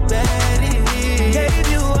 baddest. Gave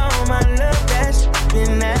you all my love, that's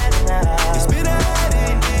been at night. It's been at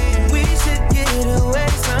it. We should get away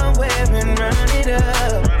somewhere and run it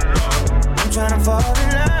up. I'm tryna fall in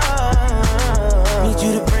love. Need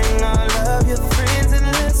you to bring all of your friends and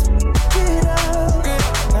let's get up.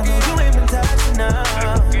 I know you ain't been touched enough.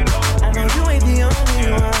 I know you ain't the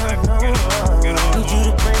only one. No. Need you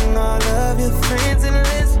to bring all of your friends and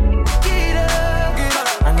let's get up.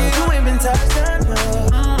 I know you ain't been touched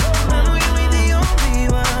enough. I know you ain't the only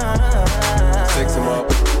one. Sex him up.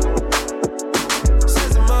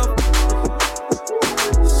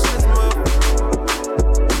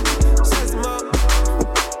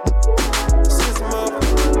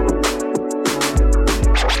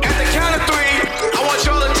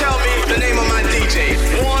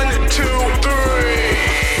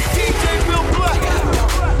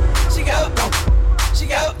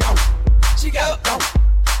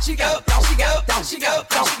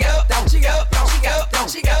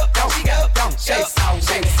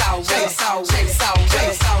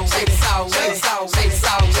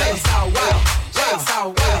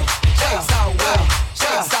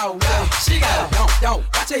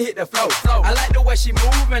 Hit the flow. I like the way she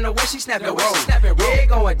move and the way she snap it. Yeah,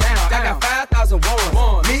 going down. I got 5,000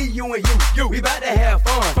 ones. Me, you, and you. We bout to have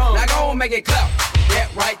fun. Now go and make it clap. That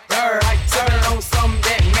right there. Turn on something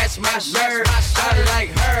that match my shirt. Got it like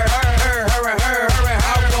her. I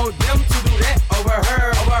want them to do that over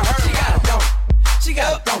her. She got it, don't. She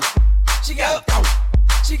go, don't. She go, don't.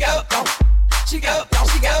 She go, don't. She go, don't.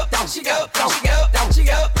 She go, don't. She go, don't. She go, don't. She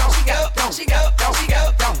go, don't. She go, don't. She go, don't. She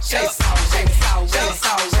go, don't. Shake it, shake it, shake it, shake it, shake it, shake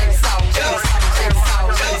it, shake it, shake it, shake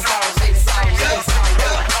it, shake it, shake it,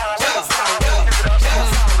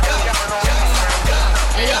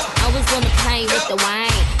 Hey, I was on the plane with the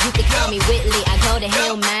wine. You can call me Whitley, I go to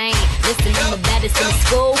hell, man. Listen, I'm the baddest in the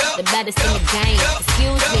school, the baddest in the game.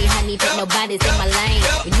 Excuse me, honey, but nobody's in my lane.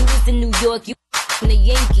 When you was in New York, you the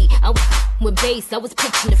Yankee. I was with bass, I was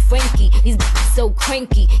pitching to Frankie. These so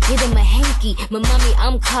cranky, get him a hanky. My mommy,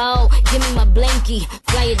 I'm cold, give me my blankie.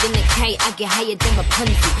 Flyer than a kite, I get higher than my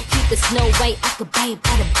punty. Keep the snow white, I could buy it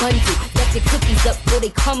by the bundle. Let your cookies up before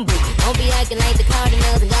they crumble. Don't be acting like the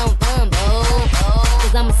Cardinals and gon' fumble.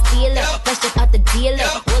 Cause I'm a stealer, fresh up out the dealer.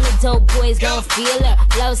 All the dope boys gon' feel her.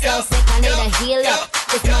 Flow so sick, I need a healer.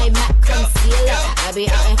 This my Mac concealer. I be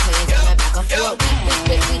out in Queens, coming back and forth. We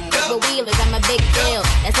wheelers, I'm a big deal.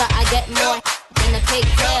 That's why I get more than a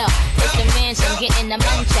pigtail. It's the mansion, getting the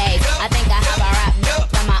munchies. I think I have a rap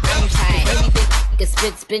from my untried. Baby,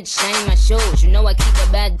 big, spit, shine my shoes. You know I keep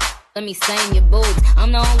a bad. Let me stain your boobs.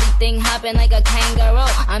 I'm the only thing hopping like a kangaroo.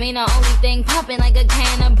 I mean the only thing popping like a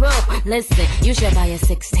can of brew. Listen, you should buy a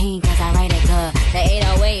 16 cause I write it good. The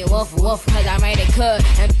 808 woof woof cause I write it good.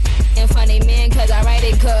 And funny man cause I write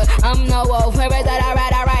it good. I'm no wolf, where is that I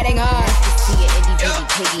write it good. See it, itty bitty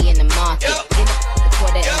piggy in the market. Get the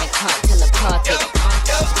quarter in the cart till the party.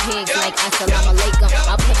 Pigs like assalamu alaikum.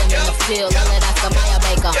 I put them in the field, I let Askamaya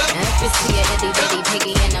Baker. And if you see a itty bitty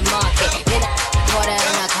piggy in the market, get a quarter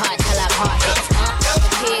in the cart till I park it.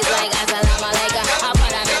 Pigs like assalamu alaikum. I put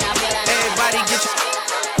them in the field. Everybody get your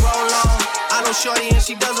roll on. I know shorty and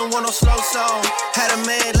she doesn't want no slow song. Had a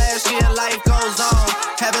man last year, life goes on.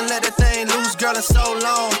 Haven't let that thing loose, girl, in so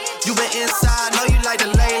long. You been inside, know you like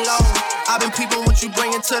to lay low. I've been peeping what you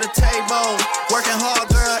bringing to the table. Working hard,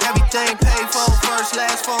 girl, everything paid for. First,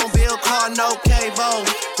 last phone bill, car, no cable.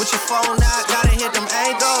 With your phone out, gotta hit them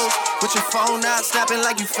angles. With your phone out, snapping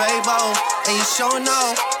like you Fable. And you showing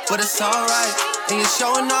off, but it's alright. And you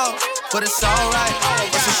showing off, but it's alright.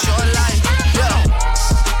 It's a short life, yeah.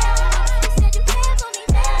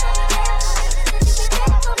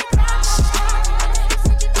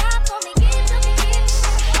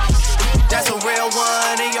 That's a real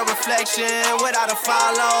one in your reflection. Without a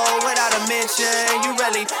follow, without a mention. You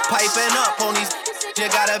really piping up on these. You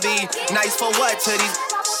gotta be nice for what to these.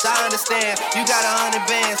 I understand. You got 100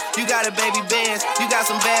 bands. You got a baby bands. You got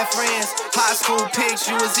some bad friends. High school pics.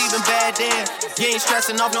 You was even bad then. You ain't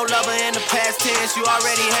stressing off no lover in the past tense. You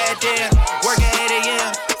already had them. Working 8 a.m.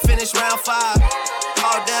 Finish round 5.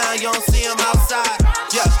 called down, you don't see them outside.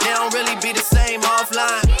 Yeah, they don't really be the same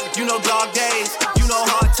offline. You know dog days, you know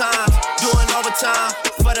hard times. Doing overtime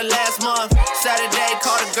for the last month. Saturday,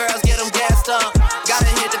 call the girls, get them gassed up. Gotta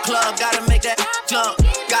hit the club, gotta make that jump.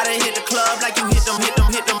 Gotta hit the club like you hit them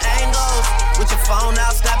angles. With your phone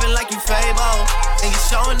out, snapping like you Fable. And you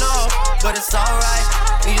showing off, but it's alright.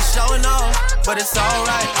 And you showing off, but it's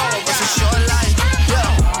alright. It's a short life, yeah.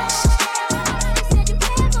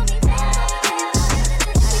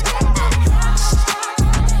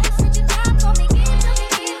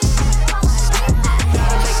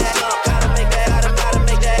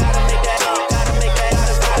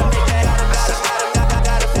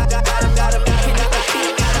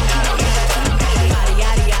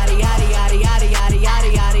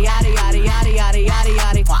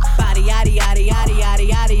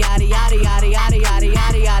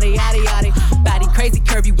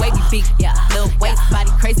 Curvy, wavy feet, yeah. Little waist,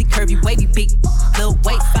 body crazy, curvy, wavy feet. Little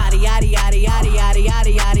waist, body, yada yada yada yada yada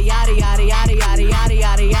yada yada yada yada yada yada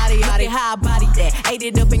yada yada. Look at how I bodied that, ate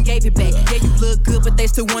it up and gave it back. Yeah, you look good, but they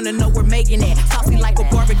still wanna know we're making that. Saucy like a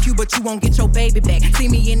barbecue, but you won't get your baby back. See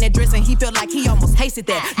me in that dress and he felt like he almost tasted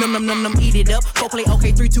that. Num num num num, eat it up. Go play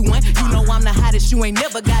okay, 3, 2, 1. You know I'm the hottest, you ain't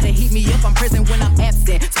never gotta heat me up. I'm present when I'm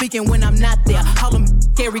absent, speaking when I'm not there. Call them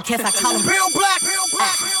scary cats, I call them real black, real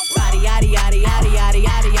black. Body yada yada yada yada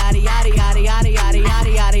yada yada yada yada yada yada yada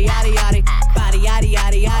yada yada yada. Body yada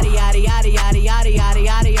yada yada yada yada yada yada yada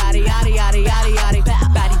yada yada yada yada yada yada.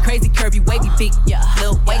 Body crazy curvy wavy feet, yeah.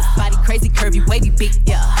 Lil waist, body crazy curvy wavy feet,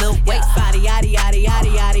 yeah. Lil waist, body yada yada yada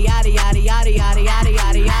yada yada yada yada yada yada yada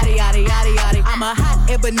yada yada yada yada. I'm a hot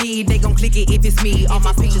ebony, they gon' click it if it's me. All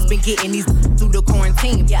my features been getting these through the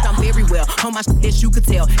quarantine. I'm very well on my shit, as you could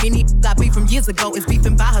tell. Any I beef from years ago is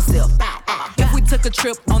beefing by herself. If we took a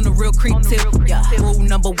trip on the real creep tip, yeah. Rule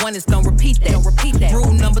number 1 is don't repeat that. Don't repeat that.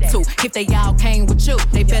 Rule number 2, if they all came with you,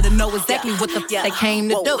 they better know exactly what the they came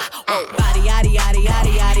to do. Body yada yada yada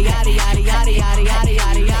yada yada yada yada yada yada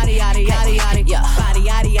yada yada yada yada yada. Yeah. Body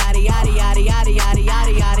yada yada yada yada yada yada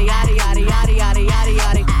yada yada yada yada yada yada yada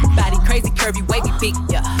yada. Body crazy curvy wavy feet,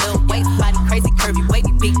 yeah. Lil waist, body crazy curvy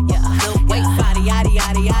wavy feet, yeah. Lil waist, body yada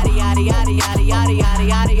yada yada yada yada yada yada yada yada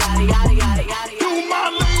yada yada yada yada. Do my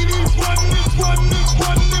ladies run this, run this,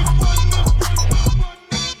 run this, run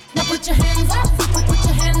this? Now put your hands up, put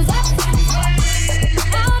your hands up.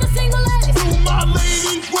 All the single ladies. Do my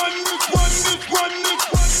ladies run this, run this, run this,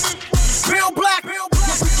 run this? Real black, real black.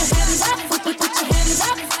 Now put your hands up, put your hands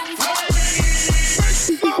up.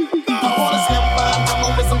 I wanna slim by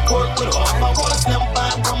woman with some pork with her. I wanna slim by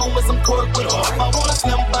woman with some pork with her. I wanna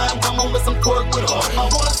slim by woman with some pork with her. I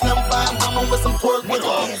wanna slim by woman with some pork with her.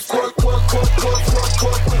 Pork, pork, pork, pork, pork,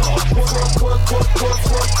 pork with her. Pork, pork, pork, pork,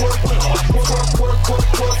 pork, pork with her. Pork, pork, pork,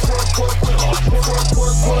 pork, pork, pork with her. Pork,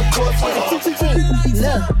 pork, pork, pork, pork with her.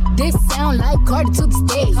 Look, this sound like Cardi to the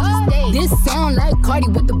stage. This sound like Cardi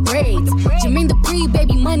with the braids. Jermaine the pre,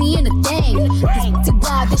 baby, money in a thing. This to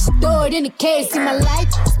God, this throw it in the case. See my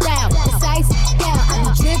lifestyle, it's ice down.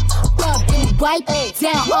 I'm drip up, and wipe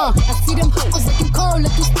down. I see them hoes looking cold,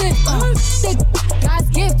 looking stiff. Thick, God's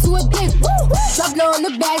gift to a gift. Drop low,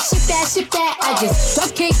 look back, shit that, shit that. I just drop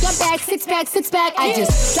kick, your back, six pack. I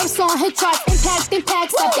just jump song, hit charts,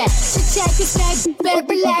 impact, stop that. Shit check, it's back, better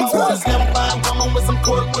relax. I wanna slim by woman with some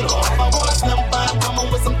pork with her. I wanna slim by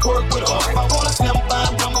woman with some pork with her. I wanna slim by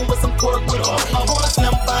woman with some pork with her. I wanna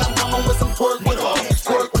slim by woman with some pork with her.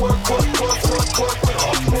 Pork, pork, pork, pork, pork, pork with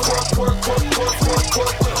her. Pork, pork, pork, pork, pork,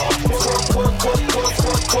 pork with her. Pork, pork, pork,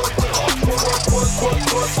 pork, pork, pork with her. Pork, pork, pork,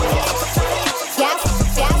 pork with her.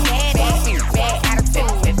 Bad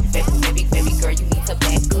attitude, baby girl, you need to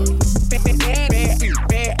back up.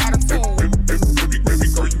 Bad attitude, baby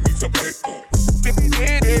girl, you need to back up.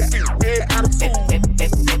 Bad attitude,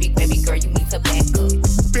 baby girl, you need to back up.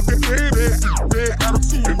 Bad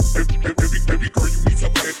attitude, baby girl, you need to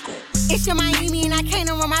back up. It's your Miami and I can't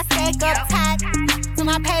run my stack up tight. To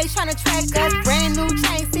my page tryna track us. Brand new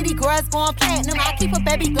chain, city girls going platinum. I keep a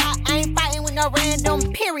baby Glock, I ain't fighting with no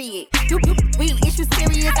random, period. Do real issues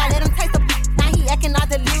serious, I let him taste the now he acting all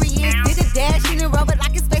delirious. Did a dash in the rubber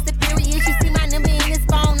like his face furious. You see my number in his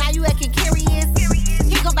phone, now you acting curious.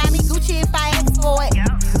 He gon' buy me Gucci if I ask for it.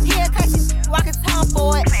 He'll take you, walk his tongue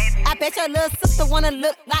for it. I bet your little sister wanna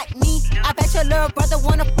look like me. I bet your little brother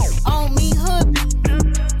wanna on me. Hood,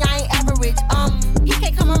 I ain't average. He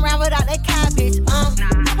can't come around without that cabbage.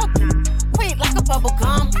 Quick like a bubble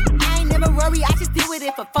gum. I ain't never worry, I just deal with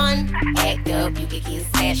it for fun. Act up, you can get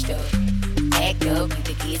smashed up. Act up, you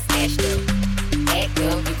can get smashed up. Act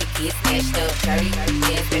up, you can get smashed up. Dirty,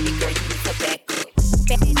 yeah, baby girl, you need to back up.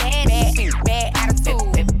 Bad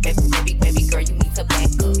attitude, baby girl, you need need to back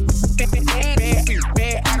up.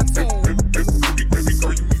 Bad attitude. Baby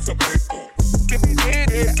girl, you need to back up.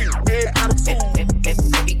 Bad attitude.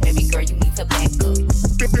 Baby girl, you need to back up.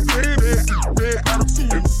 Bad attitude.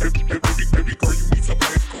 Baby girl, you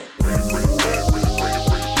need to back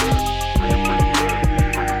up.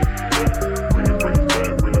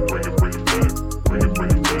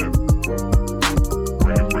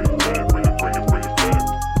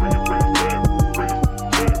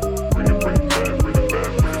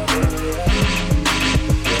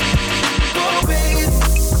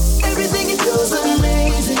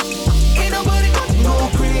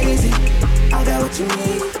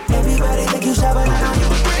 Everybody think you shy, but I don't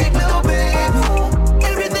give a break, no baby.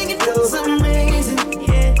 Everything you do is amazing.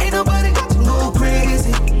 Ain't nobody got you go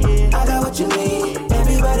crazy. I got what you need.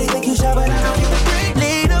 Everybody think you shy, but I don't give a break.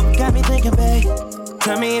 Lead up, got me thinking, babe.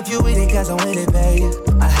 Tell me if you with it, cause I'm with it, babe.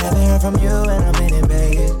 I haven't heard from you and I'm in it,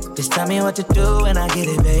 babe. Just tell me what to do and I get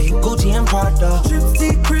it, babe. Gucci and Prada.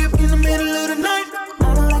 Trip, crib in the middle of the night.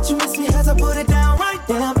 I don't let you miss me as I put it down right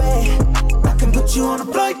down, babe. I can put you on a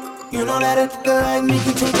flight. You know that a nigga like me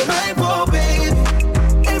can take a night, oh baby.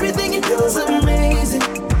 Everything you do is amazing.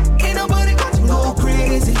 Ain't nobody got you go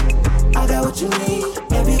crazy. I got what you need.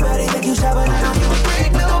 Everybody think you shy, but I don't give a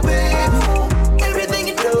break, no baby. Everything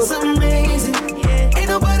you do is amazing. Ain't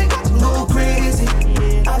nobody got you go crazy.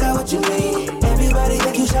 I got what you need. Everybody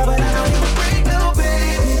think you shy, but I don't give a break, no baby.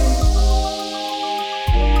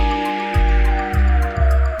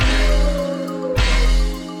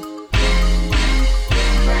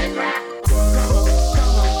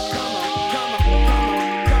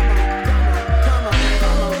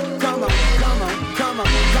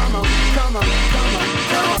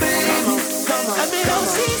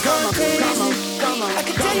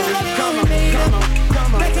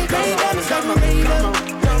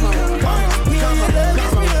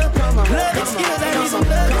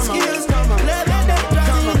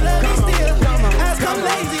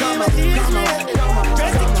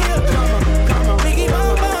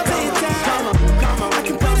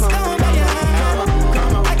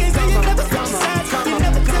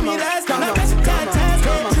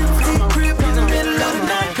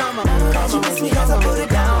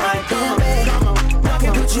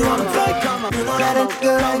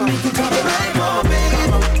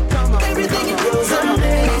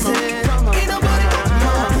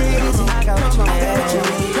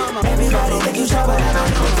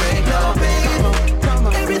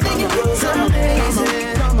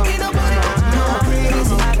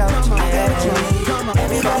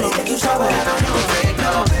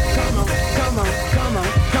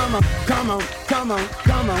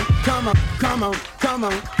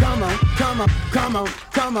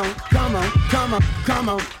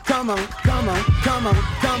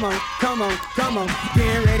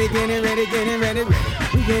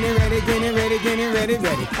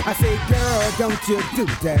 I say, girl, don't you do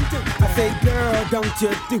that. I say, girl, don't you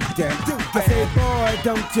do that. I say, boy,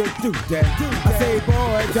 don't you do that. I say,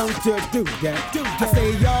 boy, don't you do that. I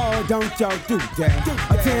say, y'all, don't y'all do that.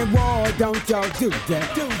 I say, wall, don't y'all do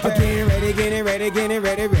that. Getting ready, getting ready, getting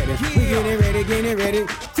ready, ready. We getting ready, getting ready.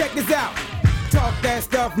 Check this out. Talk that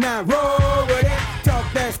stuff now, roll with it.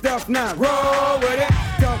 Talk that stuff now, roll with it.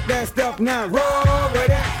 Talk that stuff now, roll with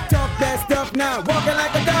it. Talk that stuff now, walking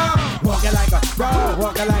like a dog. Walking like a dog,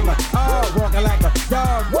 walking like a, oh, walking like a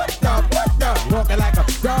dog. What dog, what dog? Walking like a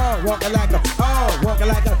dog, walking like a, oh, walking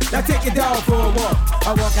like a. Now take your dog for a walk.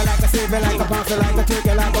 I walking like a silver, like a bouncer, like a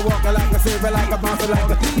tricker, like a walker, like a silver, like a bouncer, like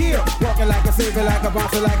a yeah. Walking like a silver, like a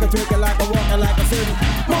bouncer, like a tricker, like a walker, like a silver.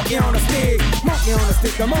 Monkey on a stick, monkey on a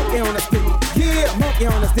stick, a monkey on a stick. Yeah, monkey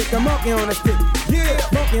on a stick, a monkey on a stick. Yeah,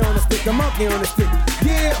 monkey on a stick, a monkey on a stick.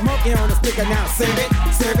 Yeah, monkey on a stick. Now serve it,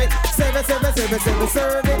 serve it, serve it, serve it, serve it, serve it,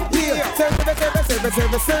 serve it. Yeah, serve it, serve it, serve it,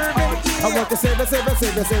 serve it, serve it. I want to serve it, serve it,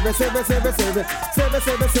 serve it, serve it, serve it, serve it, serve it, serve it,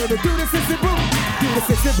 serve it, serve it. Do the sissy boo, do the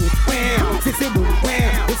sissy boo, wham, sissy boo,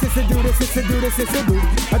 wham. The sissy do the sissy do the sissy boo.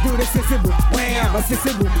 I do the sissy boo, wham, a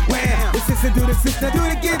sissy boo, wham. The sissy do the sissy, now do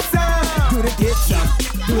the get some, do the get some,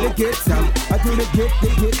 do the get some. I do the get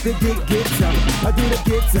some. I do the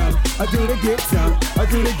get some, I do the get some, I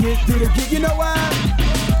do the get. You know why?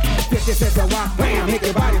 50 cents a wop, wham, make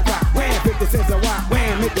your body pop. Wham, 50 cents a wop,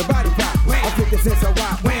 wham, make your body pop. Wham, 50 cents a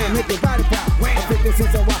wop, wham, make your body pop. Wham, 50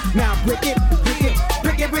 cents a wop. Now break it, break it,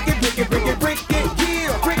 break it, break it, break it, break it, break it.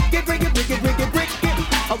 Yeah, break it, break it, break it, break it, break it.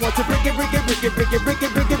 I want to break it, break it, break it, break it, break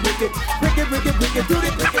it, break it, break it, break it, break it, break it, do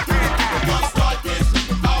it, break it, break it. Let's start this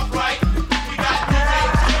off right. We got DJ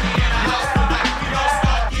in the house tonight. We gon'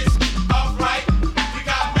 start this off right. We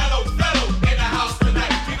got Mellow in the house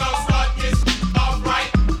tonight. We gon' start this off right.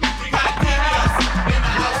 We got Daniels in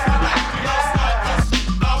the house tonight. We gon' start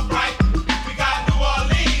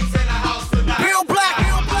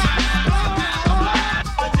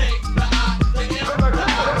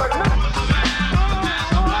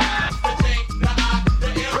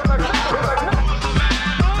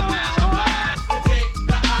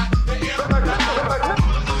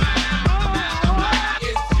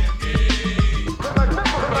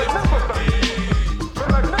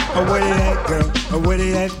Oh, where they at, girl? Oh, where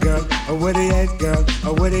they at, girl? Oh, where they at, girl?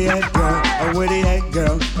 Oh, where they at, girl? Oh, where they at,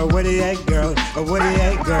 girl? Oh, where they at, girl? Oh, where they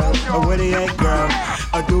at, girl? Oh, where they at, girl?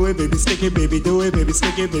 I do it, baby, stick it, baby, do it, baby,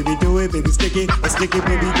 stick it, baby, do it, baby, stick it, I stick it,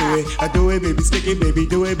 baby, do it. I do it, baby, stick it, baby,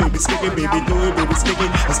 do it, baby, stick it, baby, do it, baby, stick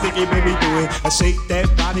it, I stick it, baby, do it. I shake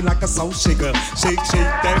that body like a soul shaker. Shake,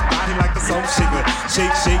 shake that body like a soul shaker.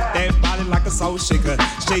 Shake, shake that body like a soul shaker.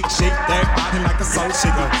 Shake, shake that body like a soul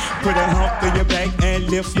shaker. Put a hump in your back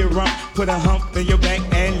and lift your rump. Put a hump in your back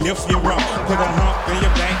and lift your rump. Put a hump in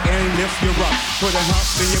your back and lift your rump. Put a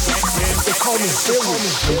hump in your back and they call me Philly.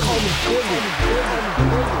 They call me Philly.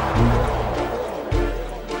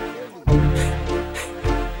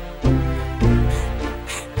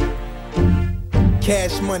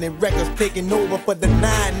 Cash Money Records taking over for the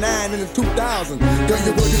 99 in the 2000s. Girl,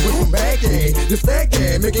 you're working with some bag, yeah. This fat,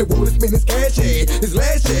 yeah. Make it wanna spend this cash, yeah. This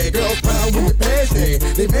last, yeah. Girls proud when you pass, yeah.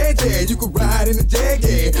 They mad, yeah. You could ride in the Jag,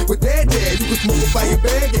 yeah. With that, yeah. You could smoke by your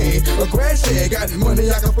bag, yeah. A crash, yeah. Got money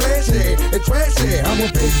I can flash, yeah. And trash, yeah. I'm a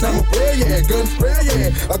bitch, I'm a player, yeah. Gun spray,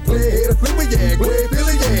 yeah. A player, hit a flipper, yeah. Grey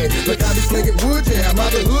Billy, yeah. Look, I be slinging wood, yeah. I'm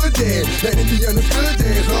out the hood, yeah. Let it be understood,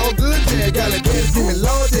 yeah. It's all good, yeah. Got a gas, see me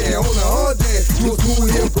loud, yeah. On the hard, yeah. You smooth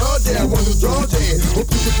here, broad, yeah. I want to draw, yeah. Hope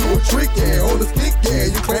you can do a trick, yeah. On the stick, yeah.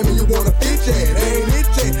 You claiming you want a bitch, yeah. That ain't it,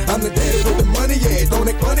 yeah. I'm the daddy with the money, yeah. Don't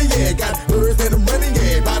act funny, yeah. Got birds and I'm running,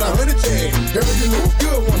 yeah. About 100, yeah. Girl, you look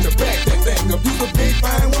good, want to back that thing up. You a big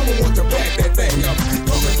fine woman, want to back that thing up.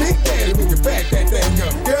 Come and big daddy when you back that thing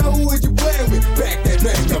up. Girl, who is you playing with? Back that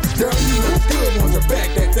thing up. Girl, you look good, want to back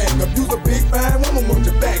that thing up. You a big fine woman, want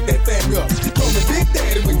to back that thing up. Come and big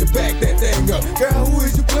daddy when you back that thing up. Girl, who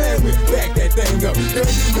is you playing with? Back that thing up. Girl,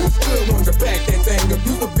 you look good, want to back that thing up.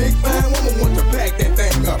 You a big fine woman, want to back that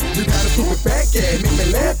thing up. You gotta put it back, yeah. Make me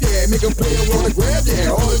laugh, yeah. Make a player wanna grab,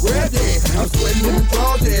 yeah. All the grab, yeah. I'm sweating in the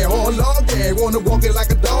drawers, yeah. All log, yeah. Wanna walk it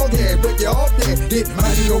like a dog, yeah. Break you off, yeah. Get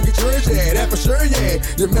mine, you gon' get yours, yeah. That for sure, yeah.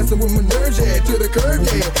 You're messing with my nerves, yeah. To the curb,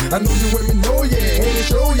 yeah. I know you women know, yeah. Ain't a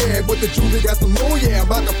show, yeah. But the jewelry got some more, yeah. I'm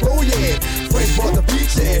about to flow, yeah. Fresh bought the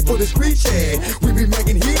beach, yeah. For the street, yeah. We be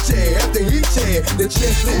making heat, yeah. After heat, yeah. The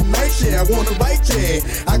chest lit night, yeah. I wanna bite, yeah.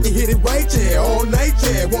 I can hit it right, yeah. All night,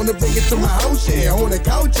 yeah. Wanna bring it to my house, yeah. On the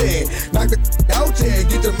couch, yeah. Knock the out, yeah.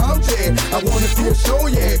 Get your mouth, yeah. I wanna see a show,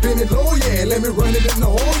 yeah. Bend it low, yeah. Let me run it in the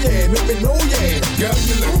hole, yeah. Make me know, yeah. Girl,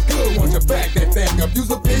 you look good, want you back that thing up.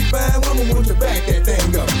 You's a big fine woman, want you back that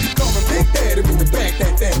thing up. Call me Big Daddy when you back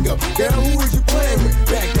that thing up. Girl, who is you playing with?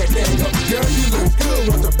 Back that thing up. Girl, you look good,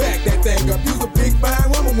 want you back that thing up. You's a big fine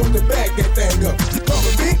woman, want you back that thing up. Call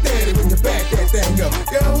me Big Daddy when you back that thing up.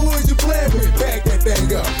 Girl, who is you playing with? Back that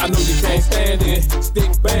thing up. I know you can't stand it, stick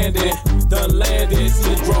bandit, done landed, see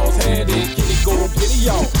the draws handed, kitty go get it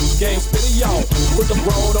y'all, game spit it y'all, put the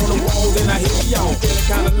road on the wall, then I hit it y'all, feeling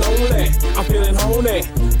kinda lonely, I'm feeling honey,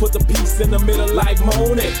 put the piece in the middle like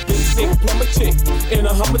Monet, get sick, plumber chick, in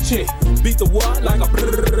a Hummer chick, beat the what like a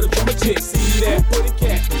drummer chick, see that pretty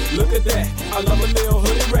cat, look at that, I love a little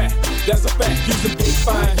hoodie rat, that's a fact, you's a big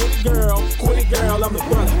fine hit girl, quitty girl, I'm the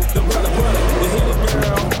brother, the hit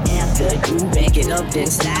girl. After you back it up, then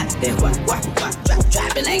stop. Then what,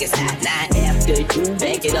 drop it like it's hot. Now after you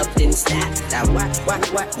back it up, then stop. Now what, drop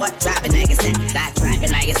it like it's hot. Now drop it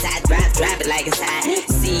like it's hot, drop it like it's hot.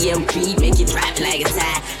 CMP make you drop it like it's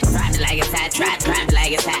hot. Drop it like it's hot, drop it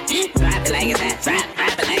like it's hot. Drop it like it's hot,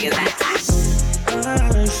 drop it like it's hot.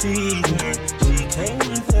 She came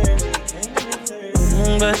with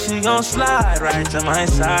her, but she gon' slide right to my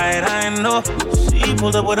side. I know she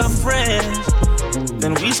pulled up with her friends.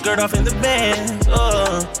 Then we skirt off in the Benz,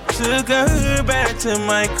 took her back to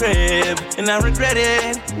my crib, and I regret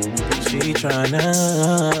it. She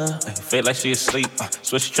tryna, I feel like she asleep,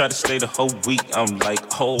 so she tried to stay the whole week. I'm like,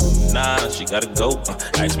 oh nah, she gotta go.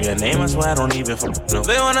 Ask me her name, I swear I don't even know.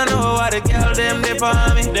 They wanna know why the girl them dip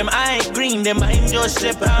on me. Them I ain't green, them I ain't just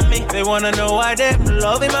ship on me. They wanna know why they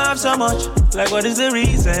love him off so much. Like what is the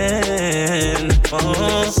reason?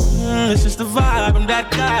 It's just the vibe, I'm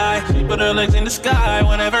that guy. She put her legs in the sky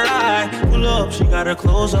whenever I pull up. She got her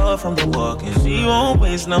clothes off from the walk, and she won't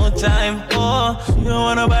waste no time. She don't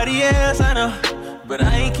want nobody else, I know, but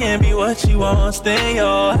I can't be what she wants. They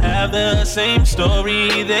all have the same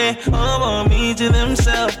story. They all want me to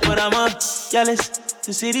themselves, but I'm jealous.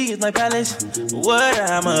 The city is my palace. What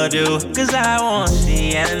I'ma do? Cause I want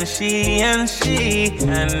she and she and she,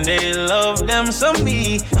 and they love them some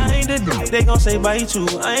me. I ain't the dude they gon' say bye to.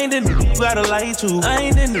 I ain't the dude you gotta lie to. I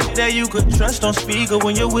ain't the dude that you could trust on speaker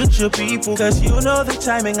when you're with your people. Cause you know the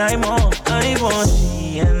timing I'm on. I want she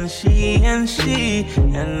and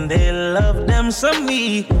they love them some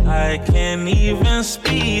me. I can't even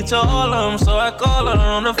speak to all of them, so I call her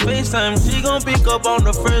on the FaceTime. She gon' pick up on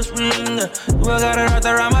the first ring. Well, got her right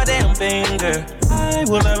around my damn finger. I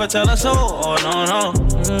will never tell her so, oh no.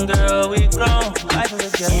 Girl, we grown.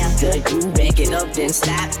 After you back it up, then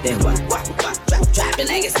stop. Then what, drop it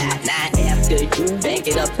like it's hot. Now after you back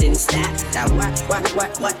it up, then stop. Now what, drop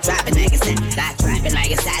it like it's hot. Not drop it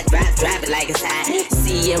like it's hot, drop it like it's hot.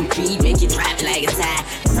 CMP make you drop it like it's hot.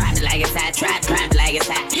 Drop it like it's hot, drop it like it's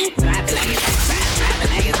hot. Drop it like it's hot, drop it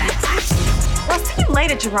like it's hot. Well, see you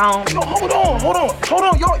later, Jerome. Yo, hold on.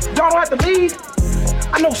 Y'all don't have to leave.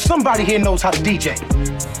 I know somebody here knows how to DJ.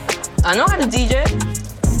 I know how to DJ.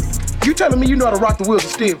 You telling me you know how to rock the wheels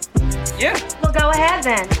of steel? Yeah. Well, go ahead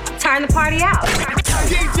then. Turn the party out.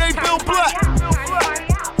 DJ Bill Black.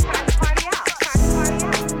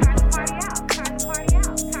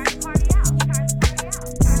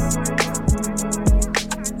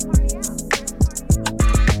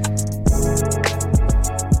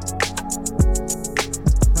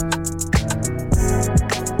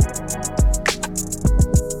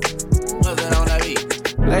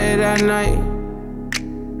 Late at night,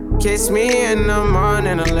 kiss me in the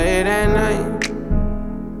morning or late at night.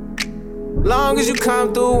 Long as you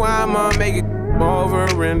come through, I'ma make it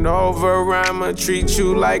over and over. I'ma treat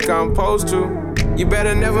you like I'm supposed to. You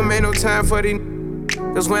better never make no time for these,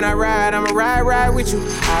 cause when I ride, I'ma ride with you.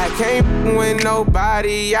 I can't with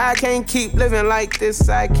nobody, I can't keep living like this,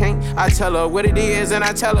 I can't. I tell her what it is and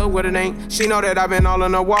I tell her what it ain't. She know that I've been all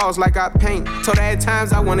on the walls like I paint. Told her at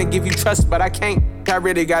times I wanna give you trust, but I can't. I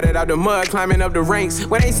really got it out the mud, climbing up the ranks.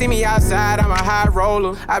 When they see me outside, I'm a high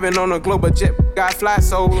roller. I've been on a global jet, got fly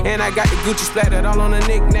solo. And I got the Gucci splattered all on the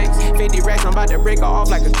knickknacks. 50 racks, I'm about to break her off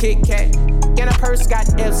like a Kit Kat. And a purse got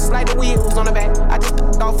F's, like the wheels on the back. I just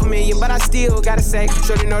off $1 million, but I still gotta say.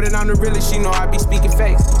 Shorty know that I'm the realest, she know I be speaking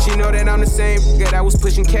facts. She know that I'm the same that I was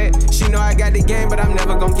pushing cat. She know I got the game, but I'm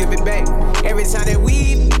never gonna give it back. Every time that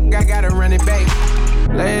we I gotta run it back.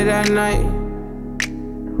 Late at night,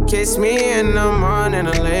 kiss me in the morning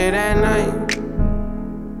or late at night.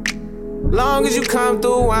 Long as you come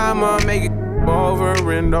through, I'ma make it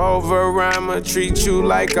over and over. I'ma treat you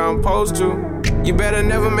like I'm supposed to. You better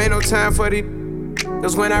never make no time for these,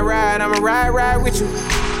 cause when I ride, I'ma ride with you.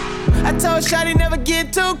 I told Shawty never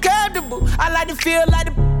get too comfortable. I like to feel like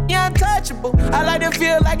the untouchable. I like to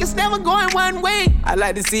feel like it's never going one way. I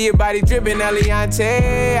like to see your body dripping,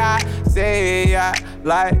 Eliante. I say I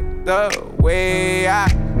like the way I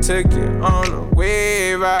took you on a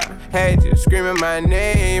wave. I had you screaming my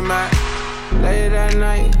name. Late at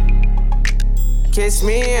night, kiss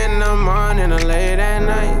me in the morning or late at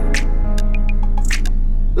night.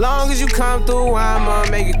 Long as you come through, I'ma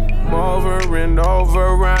make it over and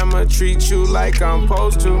over. I'ma treat you like I'm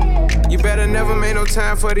supposed to. You better never make no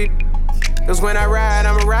time for these, cause when I ride,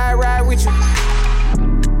 I'ma ride with you.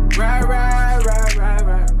 Ride.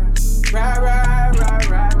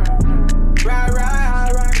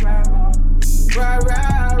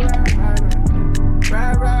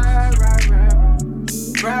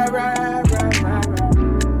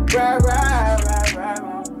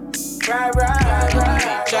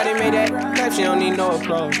 Shawty made that clap, she don't need no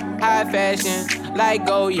applause. High fashion, like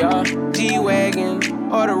Goya,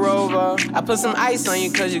 G-Wagon, or the Rover. I put some ice on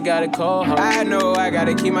you cause you got a cold heart. I know I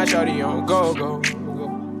gotta keep my shawty on go.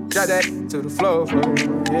 Drop that to the floor,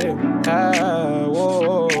 yeah.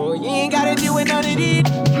 Whoa. You ain't gotta deal with none of these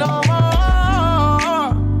no more.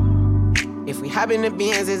 If we hop in the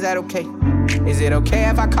Benz, is that okay? Is it okay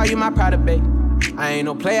if I call you my pride, babe? I ain't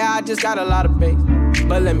no player, I just got a lot of bass.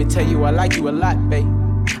 But let me tell you, I like you a lot, babe.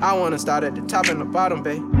 I wanna start at the top and the bottom,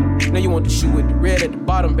 babe. Now you want the shoe with the red at the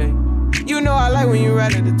bottom, babe. You know I like when you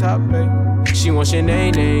right at the top, babe. She wants your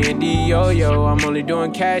name and the yo-yo. I'm only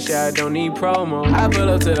doing cash, I don't need promo. I pull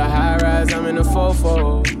up to the high rise, I'm in the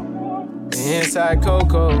fofo. Inside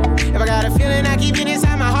Coco. If I got a feeling, I keep it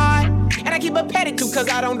inside my heart. And I keep a pedicure cause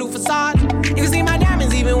I don't do facades. You can see my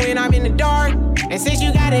diamonds even when I'm in the dark. And since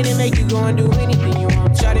you got it, it make you go and do anything you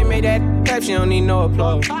want. Shawty made that clap, she don't need no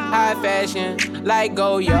applause. High fashion, like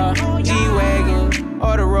Goya, G-Wagon,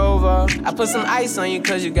 or the Rover. I put some ice on you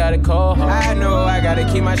cause you got a cold heart. I know I gotta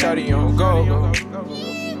keep my shawty on go.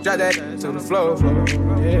 Drop that to the floor,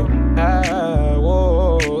 yeah.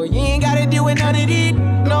 Whoa. You ain't gotta deal with none of these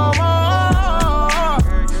no more.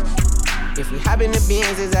 If we hop in the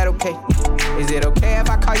Benz, is that okay? Is it okay if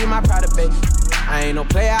I call you my pride, babe? I ain't no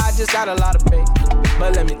player, I just got a lot of babe.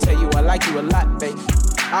 But let me tell you, I like you a lot, babe.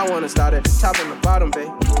 I wanna start at the top and the bottom, babe.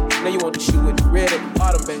 Now you want the shoe with the red at the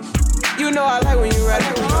bottom, babe. You know I like when you ride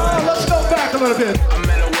it. Let's go back a little bit. I'm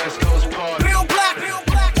at a West Coast party. Real black.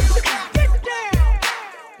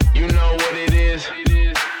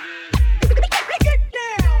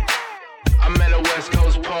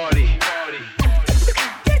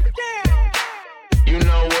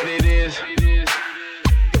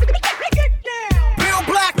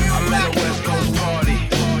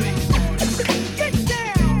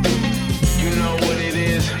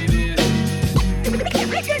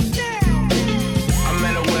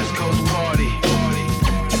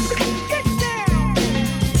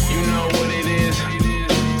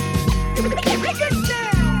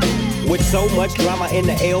 With so much drama in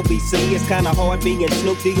the LBC, it's kinda hard being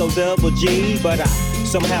Snoop D-O-double-G. But I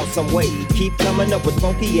somehow, someway keep coming up with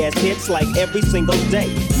funky ass hits like every single day.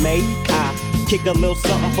 May I kick a little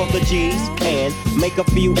something for the G's and make a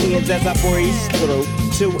few ends as I breeze through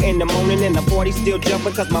 2 in the morning and the party still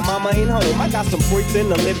jumping cause my mama ain't home. I got some freaks in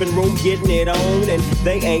the living room getting it on and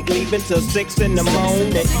they ain't leaving till 6 in the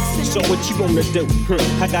morning. So what you gonna do?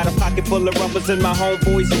 I got a pocket full of rubbers and my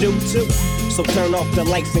homeboys do too. So turn off the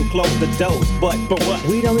lights and close the doors. But what?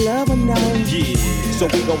 We don't love them now. Yeah. So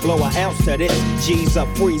we gon' blow an ounce to this. G's up,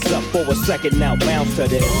 freeze up for a second now, bounce to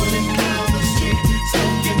this.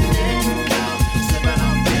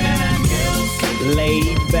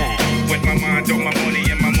 Laid back. With my mind on my money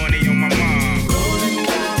and my money on my mind. Rolling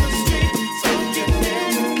down the street, smoking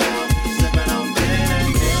in and out, sipping on gin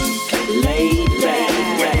and gills. Laid back.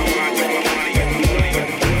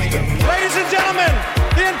 Ladies and gentlemen,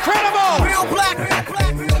 the incredible Real Black.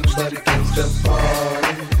 Ain't nothing but a gangsta party.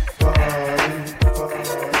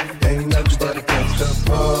 Ain't nothing but a gangsta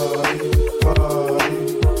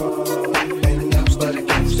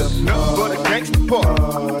party.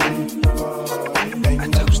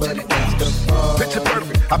 Picture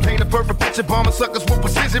perfect, I paint a perfect picture. Bombing suckers with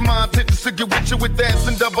precision. My intentions to get with you with ass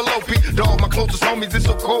and double OP. Dog, my closest homies, it's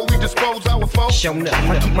so cold, we dispose our foes. Shown up,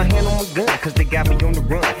 I keep my hand on my gun, cause they got me on the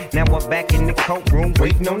run. Now I'm back in the courtroom,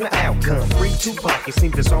 waiting on the outcome. Free Tupac, it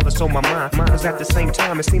seems that's all that's on my mind. Cause at the same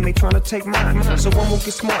time, it seems they trying to take mine. So I'm gonna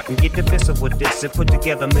get smart and get defensive with this and put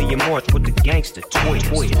together a million march with the gangster twist.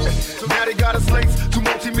 So now they got us laced, 2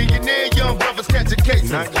 multi-millionaire young brothers catching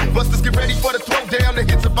cases. Busters get ready for the throwdown, the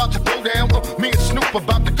hits about to go down. Me and Snoop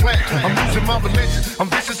about to clan. I'm losing my religion, I'm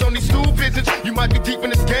vicious on these stool pigeons. You might be deep in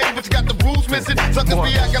this game, but you got the rules missing. Suckers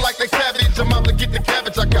be acting like they savage, I'm out to get the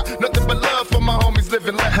cabbage. I got nothing but love for my homies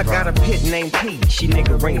living life. I got a pit named P, she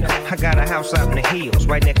niggerina. I got a house out in the hills,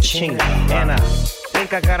 right next to Chino. And I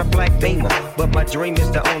think I got a black Beamer, but my dream is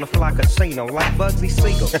to own a fly casino like Bugsy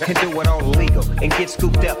Siegel. Can do it all illegal and get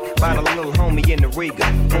scooped up by the little homie in the Riga.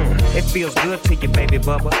 It feels good to you, baby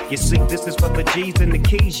bubba. You see, this is for the G's and the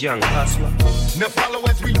keys, young hustler. Now follow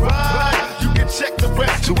as we ride. You can check the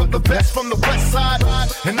rest. 2 of the best from the west side,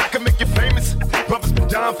 and I can make you famous. Brothers been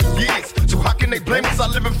down for years, so how can they blame us? I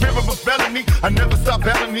live in fear of a felony. I never stop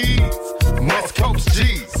having needs. West Coast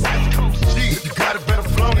G's. If you got it, better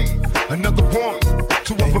flown it. Another warning.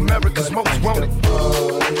 2 of America's most wanted. Nothing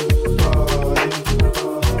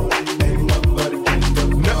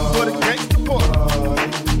but a gangsta party.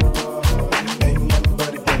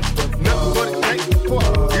 Nothing but a gangsta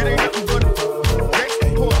party. It ain't nothing but a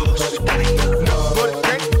gangsta party. Nothing but a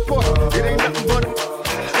gangsta party. It ain't nothing but a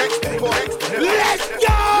gangsta party. Let's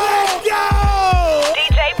go!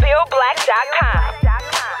 DJBillBlack.com.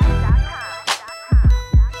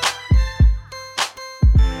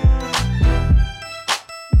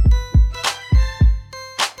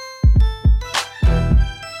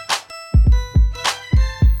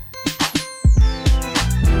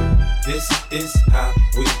 This is how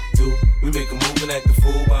we do. We make a move and act a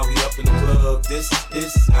fool while we up in the club. This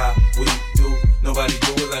is how we do. Nobody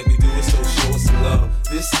do it like we do it, so show us some love.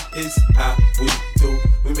 This is how we do.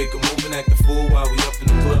 We make a move and act a fool while we up in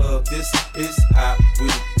the club. This is how we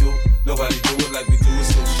do. Nobody do it like we do it,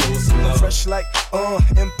 so show us some love. Fresh like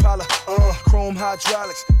Impala, chrome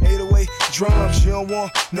hydraulics, 808 drums. You don't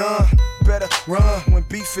want none. Better run when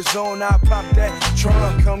beef is on. I pop that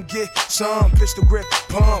trunk. Come get some pistol grip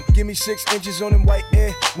pump. Give me 6 inches on them white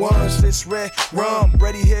air ones. This red rum,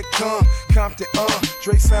 ready here come Compton.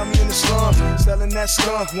 Dre found me in the slums, selling that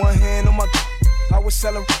skunk. One hand on my. I was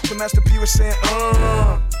selling to Master P was saying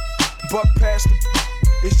buck past the.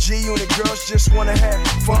 It's G on the girls just wanna have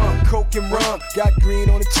fun. Coke and rum, got green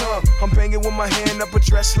on the tongue. I'm banging with my hand up a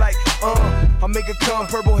dress like I make it come,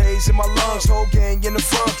 purple haze in my lungs. Whole gang in the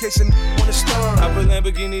front, case a wanna stun. I put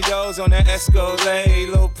Lamborghini doors on that Escalade.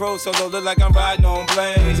 Low pro solo, look like I'm riding on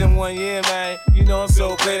planes. In 1 year, man, you know I'm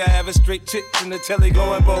so great. I have a straight chick in the telly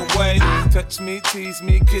going both ways. Touch me, tease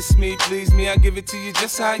me, kiss me, please me. I give it to you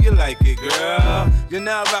just how you like it, girl. You're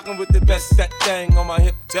now rocking with the best. That thing on my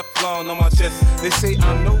hip, Teflon on my chest. They say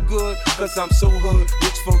I'm no good, cause I'm so hood.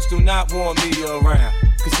 Rich folks do not want me around.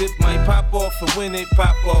 Cause it might pop off, and when it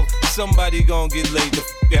pop off, somebody gon' get laid the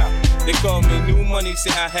f*** out. They call me new money,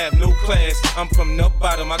 say I have no class. I'm from the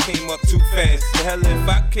bottom, I came up too fast. The hell if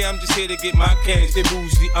I care, I'm just here to get my cash. They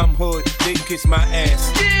bougie, I'm hood, they can kiss my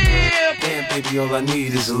ass. Yeah! Damn, baby, all I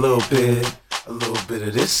need is a little bit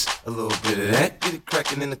of this, a little bit of that. Get it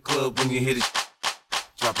crackin' in the club when you hit it.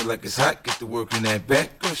 Drop it like it's hot, get to work in that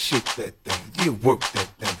back. Girl, shake that thing, yeah, work that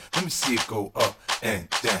thing. Let me see it go up and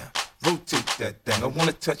down. rotate that thing. I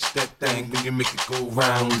wanna touch that thing when you make it go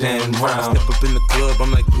round and round. Step up in the club,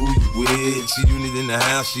 I'm like, who you with? See you need in the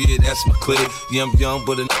house, yeah, that's my clique. Yeah, I'm young,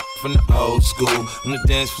 but a from the old school. On the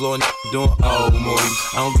dance floor, doing old moves.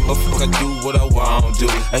 I don't give a fuck, I do what I want to.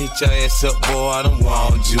 I hit your ass up, boy, I don't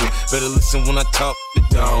want you. Better listen when I talk,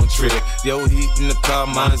 don't trip. Yo, heat in the car,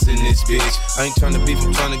 mine's in this bitch. I ain't tryna beef,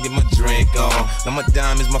 I'm tryna get my drink on. Now my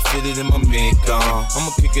diamonds, my fitted, and my mink on.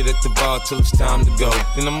 I'ma kick it at the bar till it's time to go.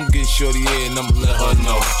 Then I'ma get shorty here and I'ma let her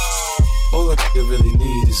know. All I really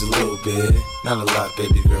need is a little bit. Not a lot,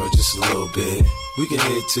 baby girl, just a little bit. We can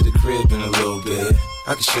head to the crib in a little bit.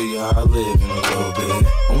 I can show you how I live in a little bit.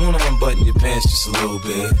 I wanna unbutton your pants just a little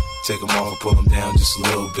bit. Take them off and pull them down just a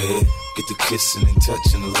little bit. Get the kissing and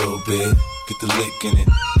touching a little bit. Get the licking it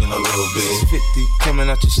in a little bit. 50 coming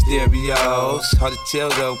out your stereos. Hard to tell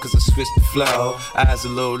though, cause I switched the flow. Eyes a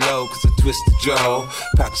little low, cause I twist the jaw.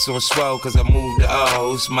 Pockets on swell, cause I move the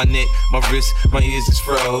O's. My neck, my wrist, my ears is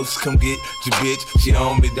froze. Come get your bitch, she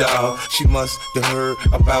on me, dawg. She must have heard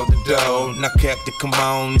about the dough. Now Captain, come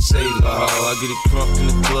on and say la ho. I get it crunk in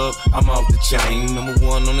the club, I'm off the chain. Number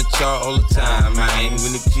one on the chart all the time, man.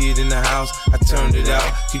 When the kid in the house, I turned it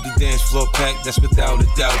out. Keep the dance floor packed, that's without a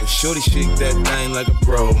doubt. But shorty shake that thing like a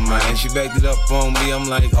pro, man. She backed it up on me, I'm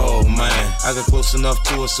like, oh man. I got close enough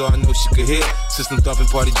to her so I know she could hear. System thumping,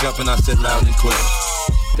 party jumping, I said loud and clear.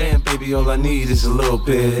 Damn, baby, all I need is a little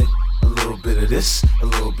bit. A little bit of this, a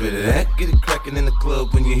little bit of that. Get it cracking in the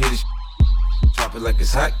club when you hear this. Drop it like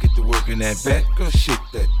it's hot, get to work in that back. Girl, shake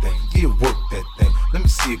that thing, yeah, work that thing. Let me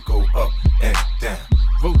see it go up and down.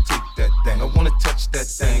 Rotate that thing, I wanna touch that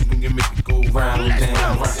thing when you make it go round and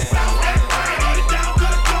down, round and down.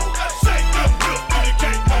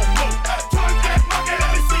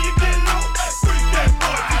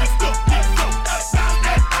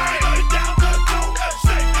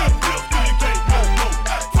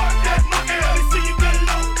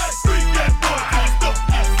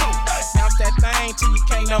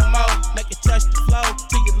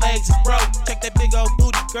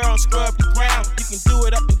 Girl, scrub the ground. You can do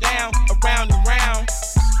it up and down, around and round.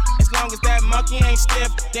 As long as that monkey ain't stiff,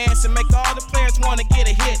 dance and make all the players wanna get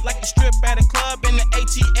a hit. Like a strip at a club in the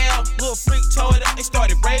ATL. Little freak tore it up, they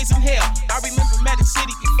started raising hell. I remember Magic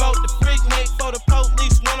City before the freak nick, for the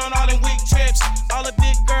police went on all them weak trips. All the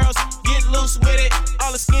big girls get loose with it.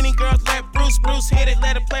 All the skinny girls let Bruce hit it.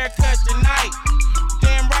 Let a player cut tonight.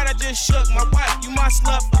 Damn right, I just shook my wife. You my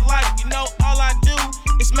slut for life. You know all I do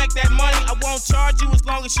is make that money. I won't charge you as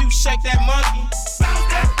long as you shake that monkey. Bounce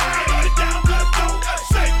that thing down the floor.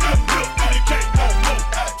 Shake that milk and you can't go more.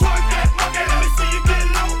 Twerk that monkey, let me see you get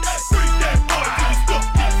low. Freak that boy till you stuck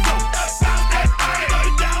get low. Bounce that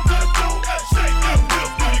thing down the floor. Shake that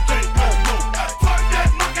milk and you can't go more. Twerk that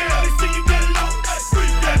monkey, let me see you get low.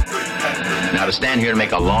 Freak that. Now to stand here and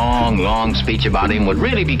make a long speech about him would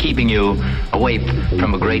really be keeping you away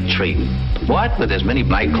from a great treat. What? With as many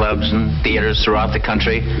nightclubs and theaters throughout the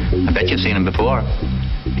country, I bet you've seen him before.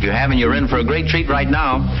 If you haven't, you're in for a great treat right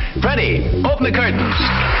now. Freddie, open the curtains,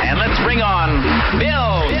 and let's bring on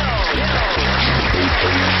Bill.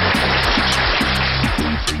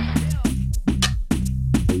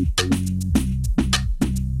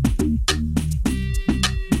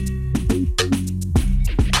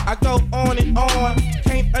 I go on and on,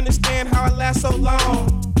 can't understand how I last so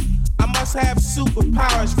long. I must have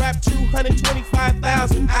superpowers, rap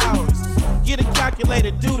 225,000 hours. Get a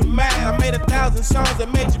calculator, do the math. I made 1,000 songs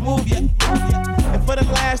that made you move, yeah. And for the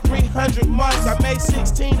last 300 months, I made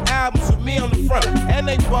 16 albums with me on the front, and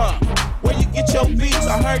they bump. Where you get your beats?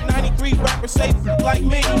 I heard 93 rappers say like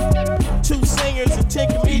me. 2 singers and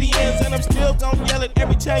 10 comedians, and I'm still gonna yell it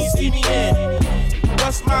every time you see me in.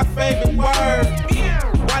 What's my favorite word?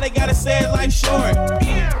 Why they gotta say it like short?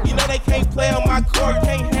 You know they can't play on my court,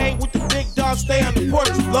 can't hang with the big dogs, stay on the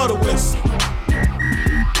porch. Blow the whistle.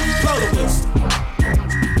 Blow the whistle.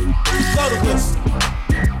 Blow the whistle.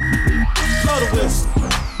 Blow the whistle.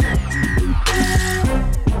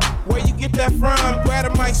 Where you get that from? Grab a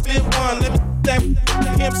mic, spit one. Let me that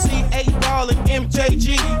MC 8-Ball and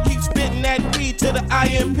MJG. Keep spitting that P to the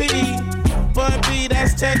IMP. Bun B,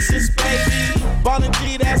 that's Texas, baby. Ballin'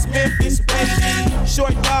 G, that's Memphis, baby.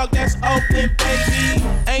 Short dog, that's Oakland, baby.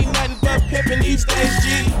 Ain't nothing but pimpin' these days,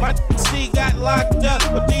 G. My C got locked up,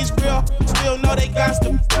 but these real still know they got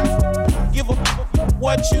to give a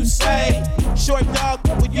what you say. Short dog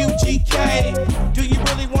with UGK. Do you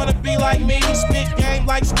really wanna be like me? Spit game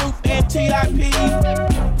like Snoop and T.I.P.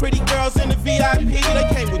 Pretty girls in the VIP, they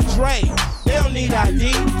came with Dre. They don't need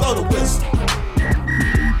ID. Blow the whistle.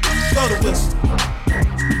 Blow the whistle.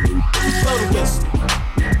 Blow the whistle.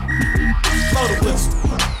 Blow the whistle.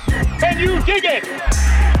 Can you dig it?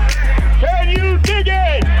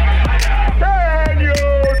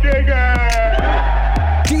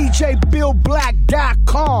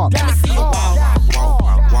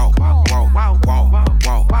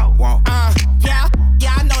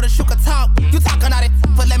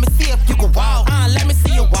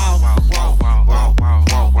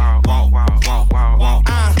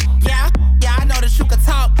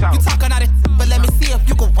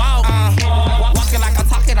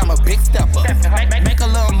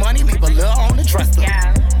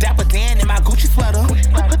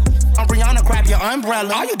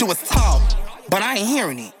 umbrella. All you do is talk, but I ain't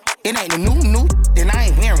hearing it. It ain't the new, then I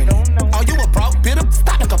ain't wearing it. Oh, you a broke, bitter?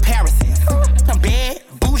 Stop the comparisons. I'm bad,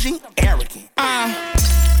 bougie, arrogant.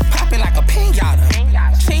 Popping like a pinata.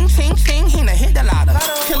 Ching, ching, ching, he done hit the lotta.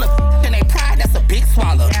 Kill a then they pride, that's a big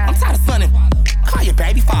swallow. I'm tired of sunning. Call your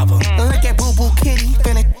baby father. Look at Boo Boo Kitty,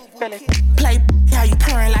 feel it. Play how you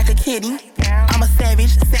purring like a kitty. I'm a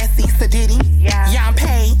savage, sassy, sedity. Yeah, I'm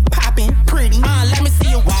paid, popping, pretty. Let me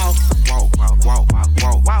see you walk.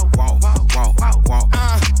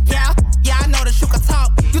 Yeah, I know that you can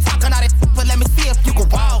talk. You talking all that, but let me see if you can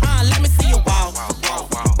walk. Let me see you walk.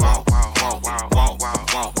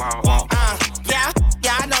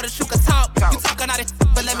 Yeah, I know that you can talk. You talking all that,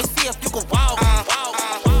 but let me see if you can walk.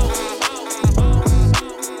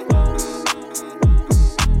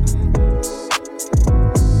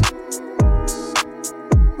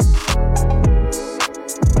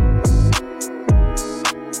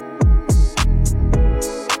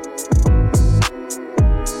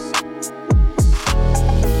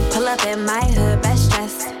 In my hood, best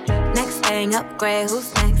dressed. Next thing, upgrade,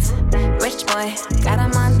 who's next? Rich boy, got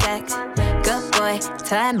him on deck. Good boy,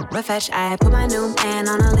 till I fetch. I put my new man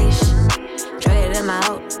on a leash. Traded him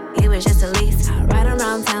out, he was just a lease. I ride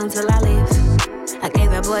around town till I leave. I gave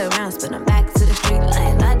that boy a round, spin him back to the street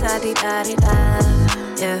like la da di da di da.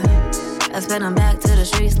 Yeah, I spin him back to the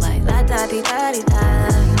streets like la da di da di da.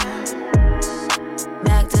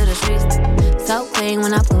 Back to the streets, so clean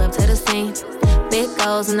when I pull up to the scene. Big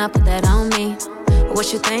goals and I put that on me.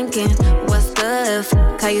 What you thinking? What's good?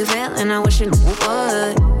 How you feeling? I wish you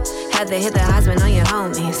would. Had to hit the husband on your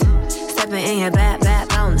homies. Stepping in your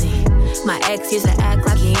bad lonely. My ex used to act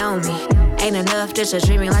like he owned me. Ain't enough just to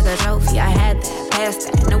treat me like a trophy. I had that,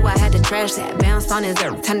 passed that, knew I had to trash that. Bounced on his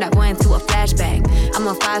earth, turned that boy into a flashback. I'm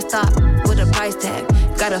a 5-star with a price tag.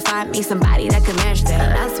 Gotta find me somebody that can match that.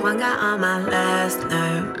 The last one got on my last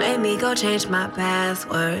nerve. Made me go change my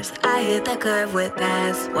passwords. I hit the curve with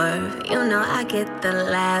password. You know I get the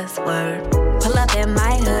last word. Pull up in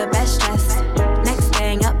my hood, best dressed. Next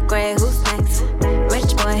thing, upgrade, who's next?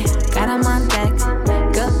 Rich boy, got him on deck.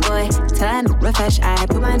 Good boy, till I refresh. I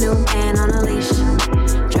put my new man on a leash.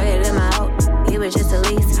 Traded him out, he was just a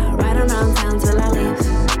lease. I ride around town till I leave.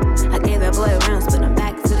 I gave that boy a round, spin him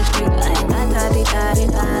back to the street like la da di da di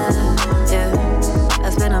da. Yeah, I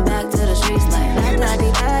spin him back to the streets like la da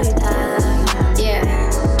di da di da. Yeah,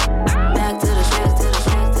 back to the shack, to the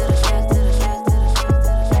shack, to the shack, to the shack, to the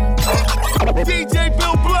shack, to the shack. DJ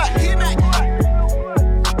Bill Black, hit me.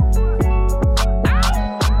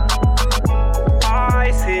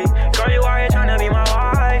 I see, girl, you out here tryna be my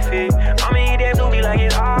wifey. I'ma eat that booty like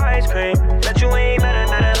it's ice cream. Bet you ain't better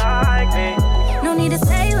like me. No need to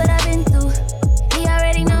say what I've been through. He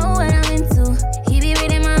already know what I'm into. He be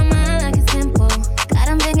reading my mind like it's simple. Got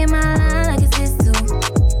him thinking my line like it's his too.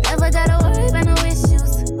 Never gotta worry about no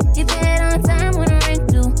issues. He paid on time when the rent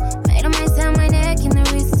due. Made him ice down my neck in the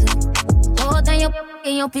wrist too. Hold down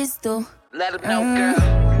your pistol. Let him know, girl.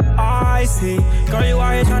 I see, girl, you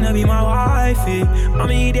out here tryna be my wifey.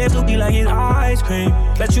 I'ma eat that booty like it's ice cream.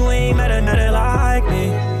 Bet you ain't met another like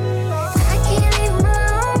me.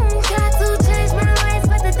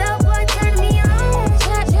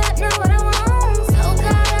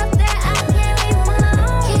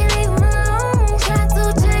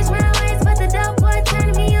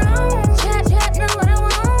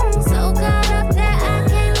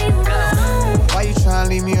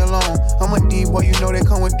 Leave me alone. I'm a deep boy, you know that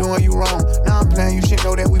come with doing you wrong. Now I'm playing, you should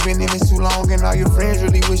know that we've been in this too long. And all your friends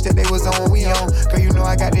really wish that they was on what we on. Girl, you know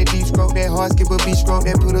I got that deep stroke, that hard skip a beat stroke,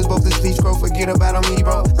 that put us both to sleep stroke. Forget about on me,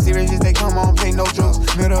 bro. Serious as they come on, play no jokes.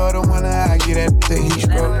 Middle of the winter, I get that the heat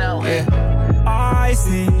stroke. Yeah. I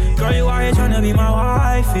see, girl, you out here tryna be my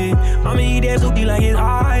wifey. I'ma eat that booty like it's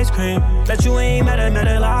ice cream. Bet you ain't met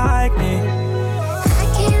another like me.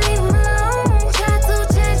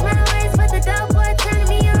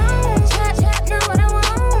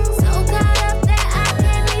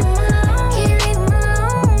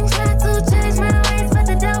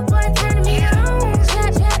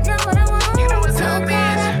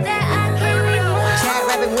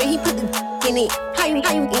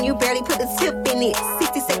 And you barely put a tip in it.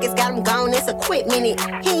 60 seconds got him gone, it's a quick minute.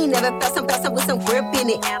 He ain't never felt some with some grip in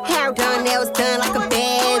it. Hair done, nails done like a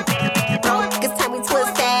bad bitch. Bro, niggas turn me to a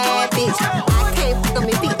savage. I can't fuck him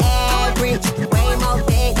if he average. Way more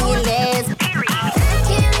bad than your last. I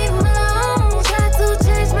can't leave him alone. Try to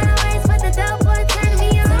change my ways, but the dope boy turn me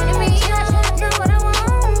on. Turn me on, know what I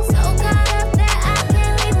want. So caught up that I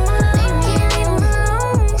can't leave him alone. Can't leave him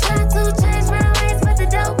alone. Try to change my ways, but the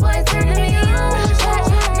dope boy turn me on.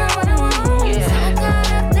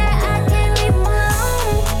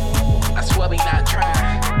 I swear we not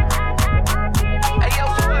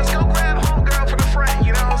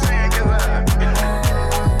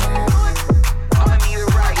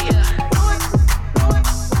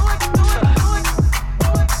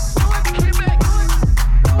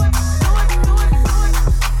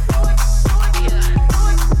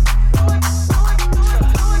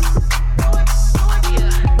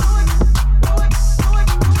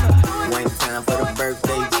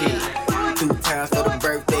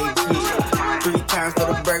cheese. 3 times for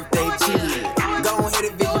the birthday cheese. Go ahead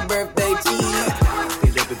and visit your birthday cheese.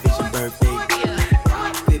 Get up and visit your birthday.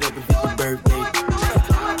 Get up and visit your birthday.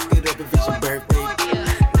 Get up and visit your birthday.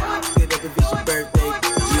 Get up and visit your birthday.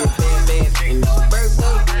 You a bad bad and it's your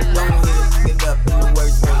birthday. Go ahead, get up in the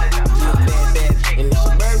worst way. You a bad bad and it's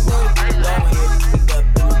your birthday. Go ahead, get up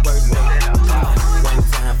in the worst way. 1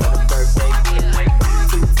 time for the birthday.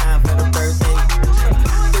 2 times for the birthday.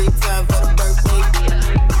 3 times for the birthday.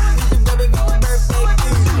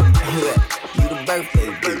 You the birthday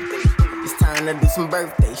bitch. It's time to do some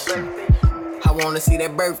birthday shit. I wanna see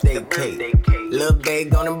that birthday cake. Lil'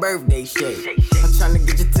 bag on the birthday shake. I'm tryna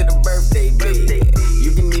get you to the birthday bed.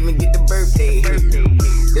 You can even get the birthday hit.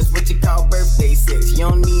 That's what you call birthday sex. You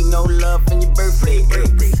don't need no love from your birthday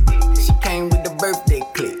ex. She came with the birthday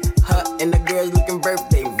clip. Her and the girls looking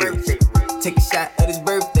birthday rich. Take a shot of this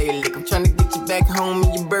birthday lick. I'm tryna get you back home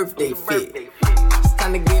in your birthday fit. It's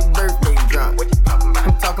time to get birthday drunk.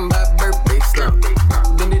 I'm talking about birthday slump.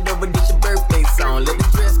 Bend it over, get your birthday song. Let the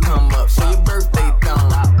dress come up, show your birthday thong.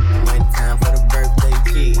 1 time for the birthday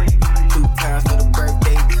cheese. 2 times for the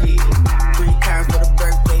birthday cheese. 3 times for the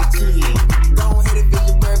birthday cheese. Go ahead and visit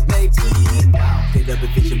your birthday cheese. Get up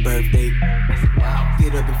and visit your birthday.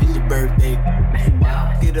 Get up and visit your birthday.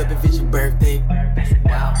 Get up and visit your birthday.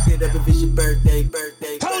 Get up and visit your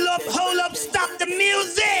birthday. Hold up, stop the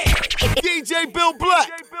music. DJ Bill Black.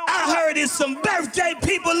 I heard there's some birthday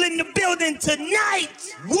people in the building tonight.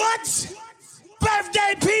 What?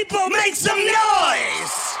 Birthday people, make some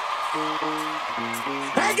noise.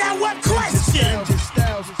 I got one question.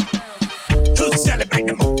 Who's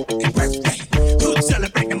celebrating the birthday? Who's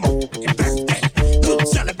celebrating the birthday?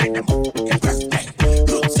 Who's celebrating the birthday?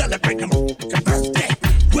 Who's celebrating the birthday?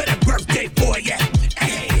 Where the birthday boy at?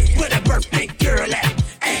 Hey, where the birthday girl at?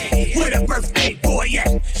 Hey, where the birthday boy at?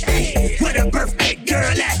 Hey, where the birthday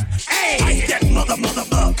girl at? Hey, hype that mother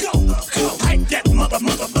go, go, hype that mother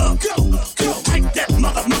go, go, hype that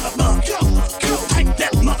mother go, go, hype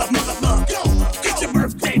that mother go. It's your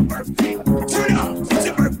birthday, turn up. It's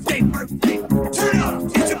your birthday, turn up.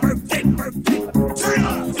 It's your birthday, turn up. It's your birthday, turn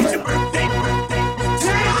up. Good. It's your birthday.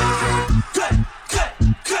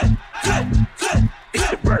 It's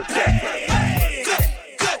your birthday.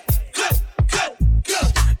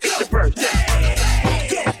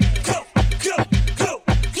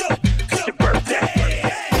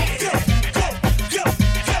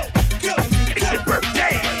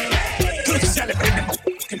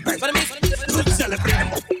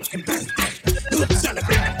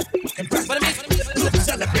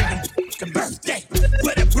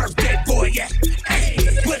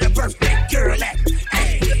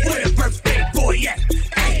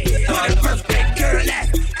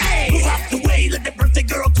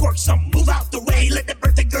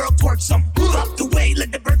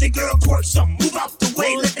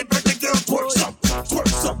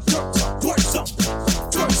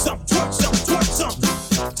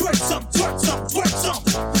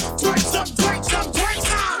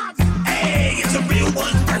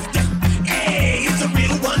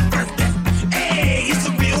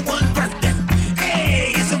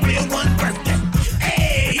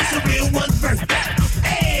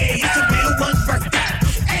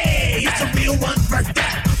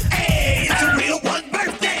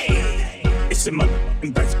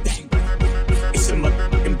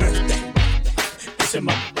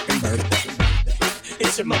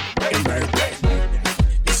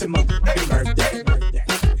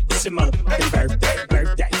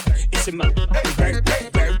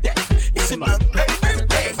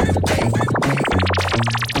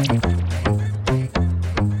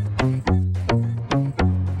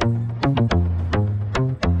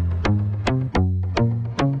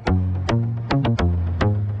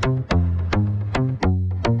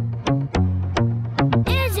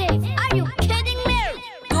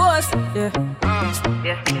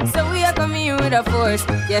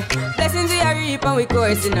 Blessings we are reap and we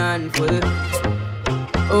coursing on full.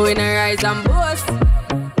 Oh, we not rise and boast.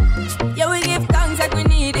 Yeah, we give thanks like we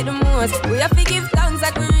need it the most. We have to give thanks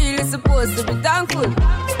like we really supposed to be thankful.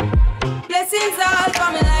 Blessings all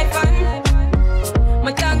for my life and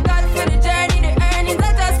my thank God for the journey, the earnings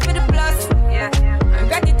are just for the plus. Yeah, and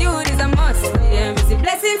gratitude is a must. Yeah, we see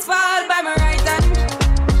blessings fall by my right hand.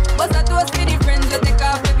 But I toast for the friends we take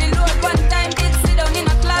off every load. One time kids sit down in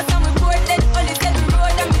a class and we board then only set the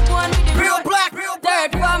road and we go on with the real road. black.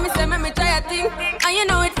 Third form, me say me try a thing, and you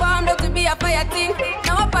know it formed up to be a fire thing.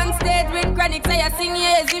 Now up on stage with chronic say I sing,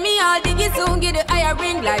 yeah, see me all diggy soon get the higher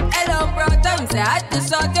ring like hello brother. Me say I had to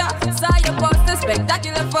shut ya, saw your poster,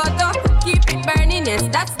 spectacular photo. Keep it burning, yes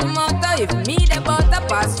that's the motto. If me the butter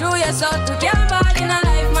pass through your shot, to can't ball in a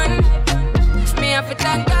life man.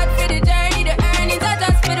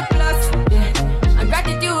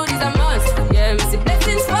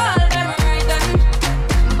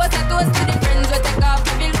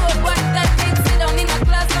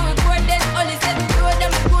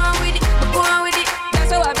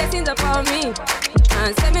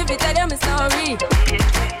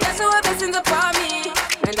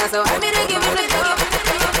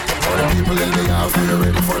 you're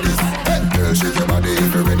ready for this. Hey, girl, shake your body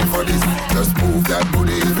if you're ready for this. Just move that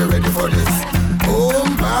booty if you're ready for this.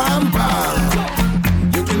 Boom, bam, bam.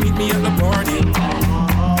 You can meet me at the party.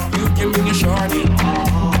 You can bring your shorty.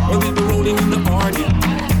 Or we'll be rolling in the party.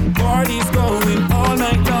 Party's going all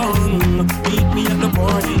night long. Meet me at the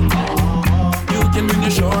party. You can bring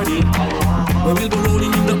your shorty. Or we'll be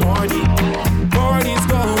rolling in the party. Party's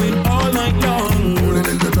going all night long. Rolling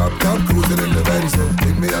in the drop top, cruising in the Benz.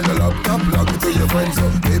 Meet me on the laptop, log me to your friends.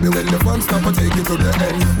 Baby, when the fun stop, I take you to the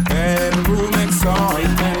end. Bedroom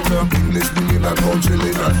excitement. English meaning like home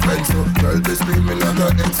chilling and friends. Girl, they screaming like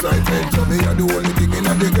an excitement. Me are the only thing in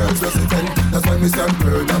the girls' resident. That's why me stand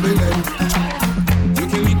firm and me lend. You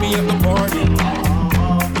can meet me at the party.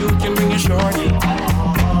 You can bring your shorty.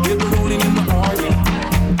 We'll be rolling in the party.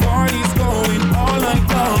 Party's going all night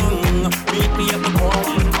long. Meet me at the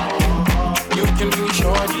party. You can bring your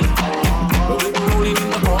shorty. We'll be rolling in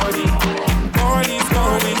the party. Party's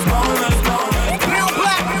going all night long. Real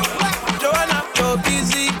black. Joanna, your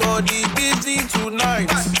busy body busy tonight.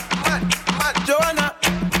 Joanna,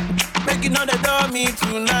 making all the dummy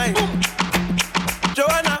tonight.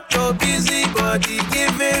 Joanna, your busy body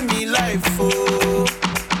giving me life, oh,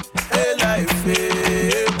 hey life,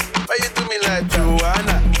 hey. Why you do me like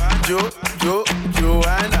Joanna,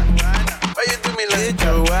 Joanna? Why you do me like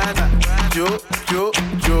Joanna,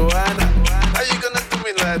 Joanna? How you gonna do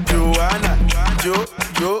me like Joanna,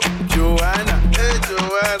 Joanna? Hey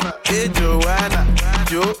Joanna, hey Joanna,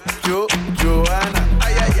 Joanna?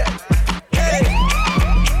 Ay ay ay. Hey,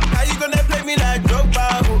 how you gonna play me like Drogba,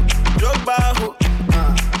 Drogba?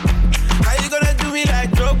 How you gonna do me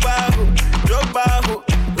like Drogba?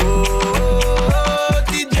 Oh,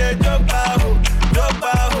 DJ Drogba,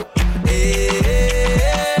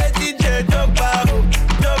 hey, DJ Drogba.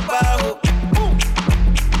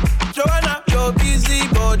 Joanna, your busy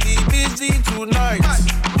body busy tonight.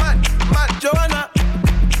 Joanna,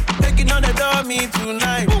 taking on the dummy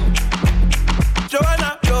tonight. Joanna,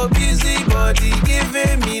 your busy body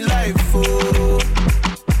giving me life, oh,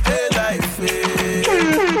 hey life, hey.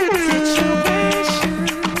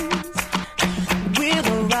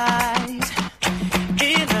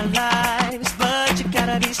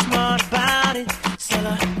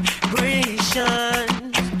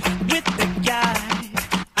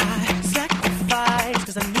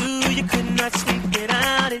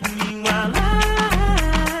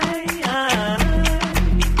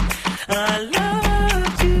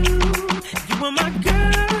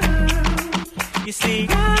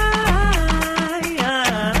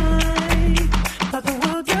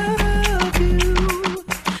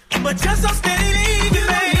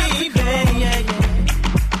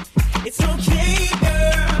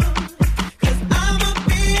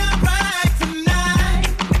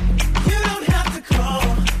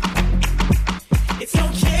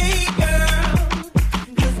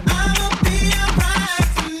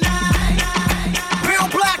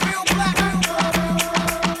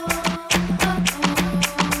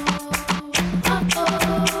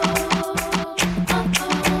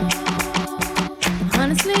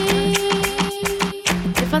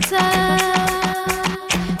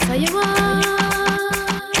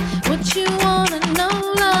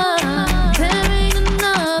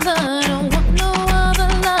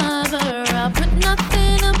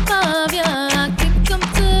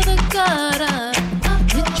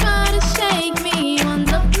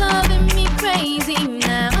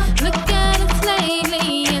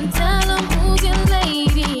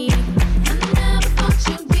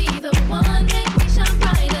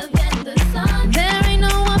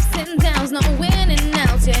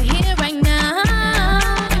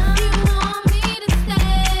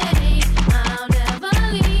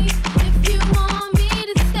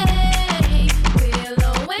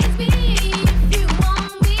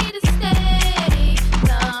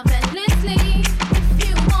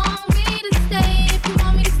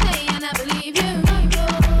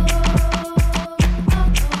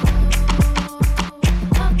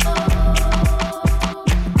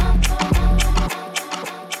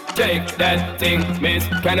 that thing, miss.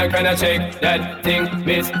 Can I shake that thing,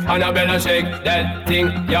 miss? Annabella shake that thing,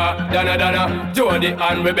 yeah. Donna, Jody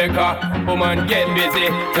and Rebecca, woman get busy.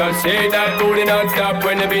 Just shake that booty non-stop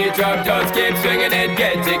when the beat drop. Just keep swinging it,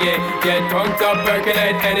 get jiggy. Get drunk up,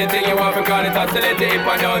 percolate anything you want to call it oscillate. If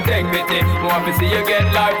I don't take pity, want to see you get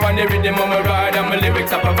life on the rhythm of my ride. And my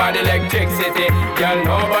lyrics up about electricity. Girl,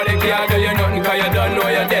 nobody can do you nothing cause you don't know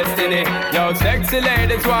your destiny. Yo, sexy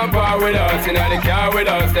ladies want power with us. In the car with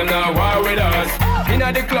us, them not war with us. In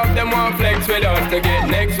the club, them want flex with us. To get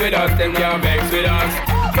next with us, them can't vex with us.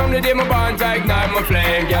 From the day my bonds I ignite my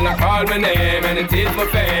flame. Girl, I call my name and it is my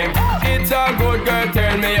fame. It's all good, girl,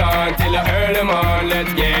 turn me on till I earn on.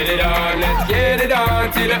 Let's get it on, let's get it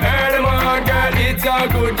on till I earn on. Girl, it's all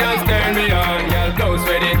good, just turn me on. Girl, don't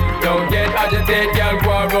sweat it, don't get agitated. Girl,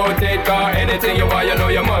 go and rotate, cause anything you want, you know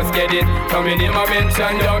you must get it. Come in my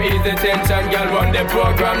mention, don't ease the tension. Girl, run the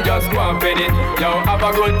program, just go and fit it. Yo, have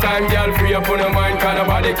a good time, girl, free up on your mind. Cause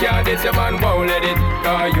nobody can diss your man, won't let it.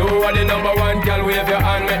 Cause you are the number one, girl, wave your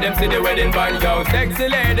hand, make them see the wedding band. Yo, sexy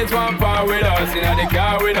ladies want part with us. Inna the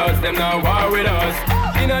car with us, them now war with us.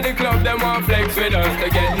 Inna the club, them want flex with us. To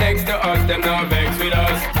get next to us, them now vex with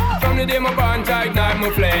us. From the day my bond I ignite my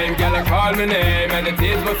flame. Girl, I call my name and it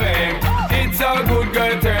is my fame. It's all good,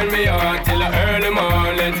 girl, turn me on till I earn them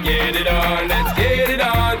on. Let's get it on, let's get it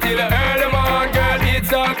on till I earn them on. Girl,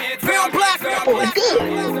 it's all, it's real black, oh, good.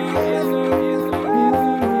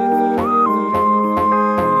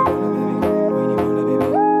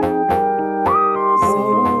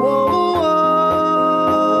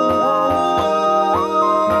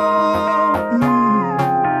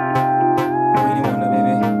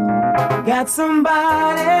 Got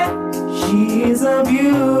somebody, she is a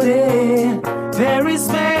beauty, very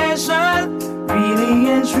special, really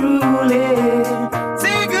and truly.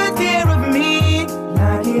 Take good care of me,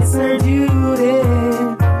 like it's her duty.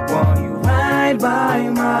 Want you right by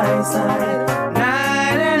my side,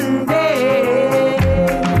 night and day.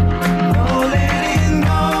 No letting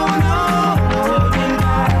go, no holding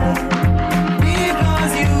back,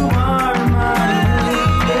 because you are my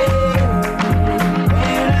lady.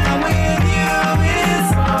 When I'm with you,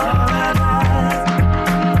 it's all I got.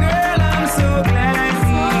 Girl, I'm so glad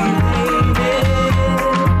we made it.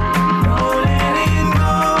 No letting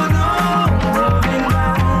go, no holding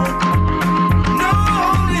back. No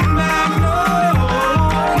holding back, no,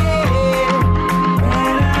 yeah.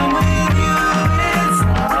 When I'm with you, it's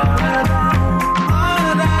all I got. All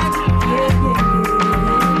of that, yeah.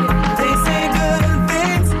 They say good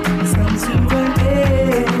things come to an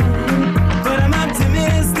end, but I'm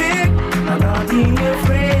optimistic about being your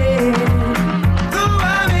friend. Though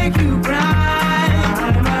I make you cry,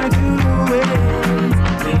 I do it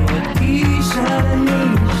with Keisha and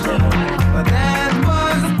Nisha, but that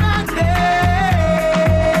was back then.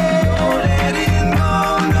 No letting go,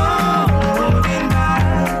 no holding back,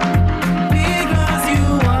 because you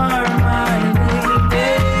are my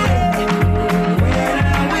lady. When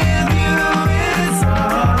I'm with you, it's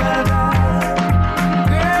all I got.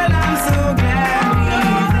 Girl, I'm so glad we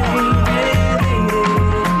made it.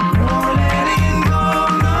 No letting go,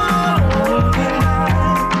 no holding back.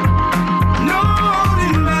 No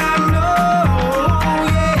holding back, no,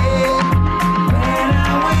 yeah. When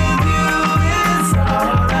I'm with you, it's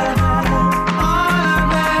all I got. All of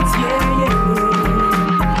that, yeah.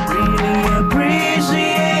 Really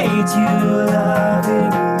appreciate you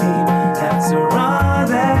loving me after all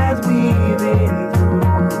that we've been through.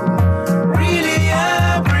 Really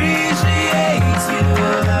appreciate you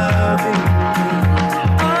loving me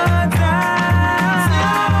all the time.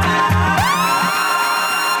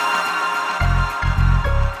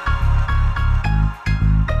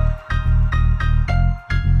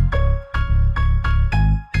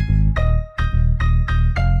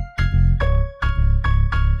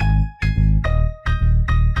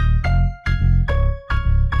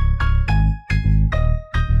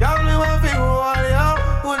 Girl, me want to hold you,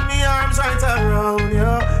 put me arms right around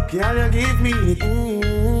you. Girl, you give me the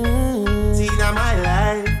teen of my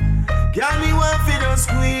life. Girl, me want to just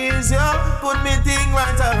squeeze you, put me thing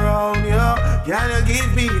right around you. Girl, you give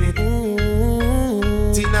me the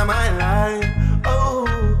teen of my life. Oh,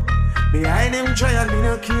 behind them trial, me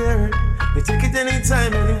no care. Me take it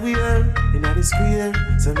anytime, anywhere. In the square,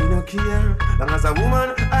 so me no care. Long as a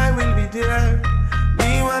woman, I will be there.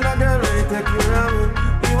 Me want a girl when take care of me.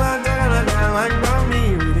 Me want a girl that want about me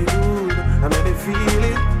really good. I make me feel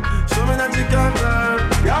it. Show me that you can learn.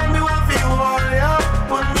 Girl, me want feel all you.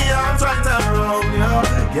 Put me arms right around you.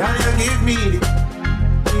 Girl, you give me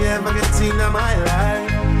the me ever get in my life.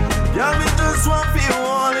 Girl, me just want feel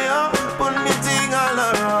all you. Put me thing all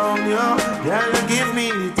around you. Girl, you give me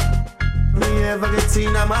the me ever get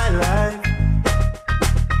in my life.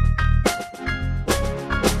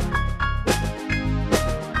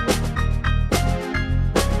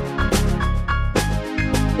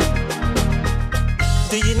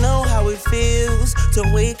 Do you know how it feels to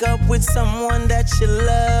wake up with someone that you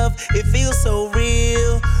love? It feels so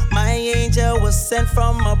real. My angel was sent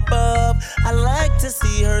from above. I like to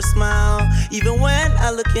see her smile. Even when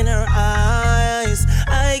I look in her eyes,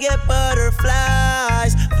 I get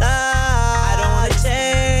butterflies. I don't wanna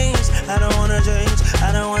change. I don't wanna change.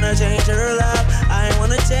 I don't wanna change her love. I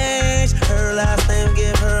wanna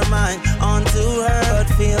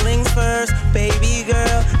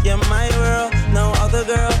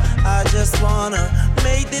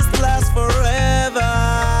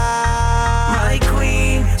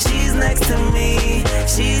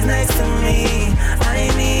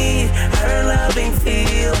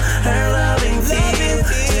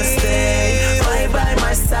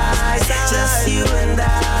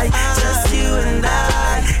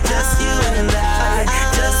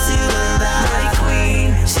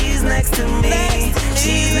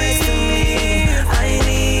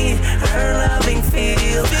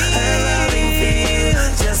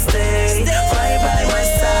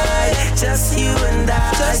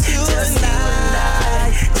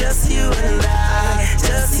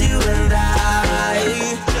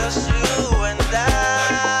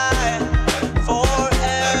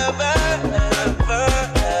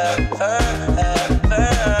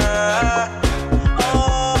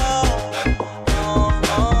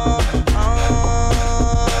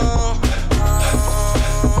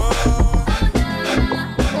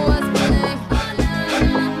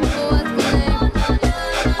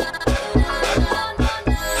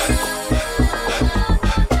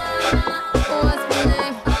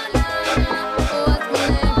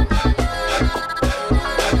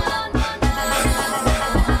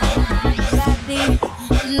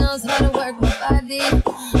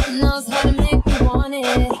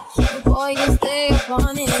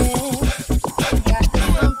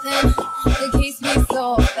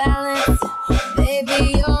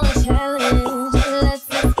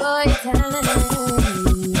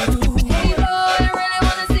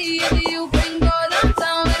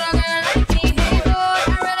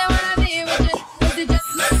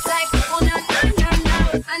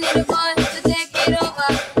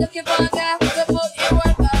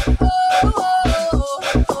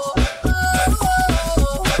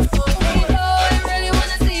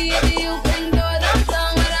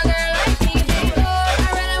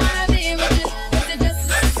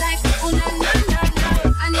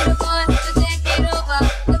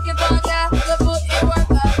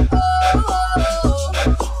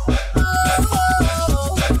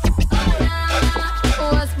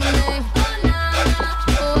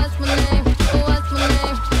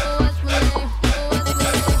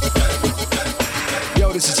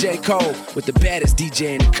this is J. Cole with the baddest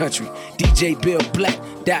DJ in the country,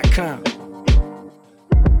 DJBillBlack.com.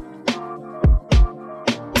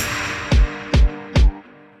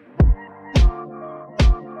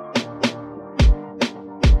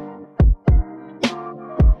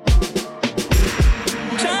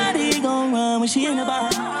 When she in the bar,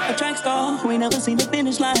 a track star who ain't never seen the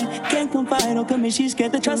finish line. Can't confide or commit, she's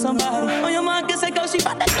scared to trust somebody. On your mark, just like go, she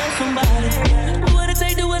bout to trust somebody. What it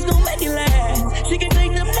take to what's gon' make it last. She can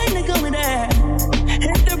take the pain to come with that.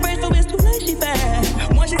 Hit the brakes, but it's too late, she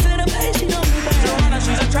fast. Once she set up pace, she gon' be back. Joanna,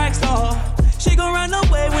 she's a track star. She gon' run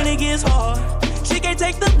away when it gets hard. She can't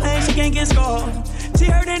take the pain, she can't get scarred. She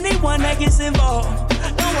hurt anyone that gets involved.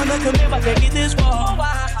 Don't wanna commit, but take it this far.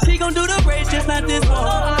 She gon' do the race, just not this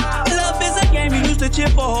far. Love is a game you used to cheer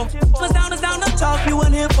for. What's down is down to talk you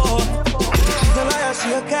weren't here for. She's a liar,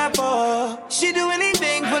 she a capo. She do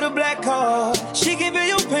anything for the black card. She can feel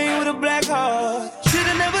your pain with a black heart.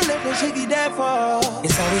 Should've never let that shit get that far.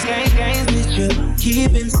 It's always games with you,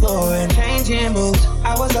 keeping score and changing moves.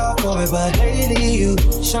 I was all for it, but lately you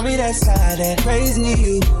show me that side, that crazy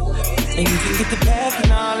you. And you can get the path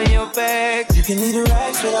and all in your bags. You can leave the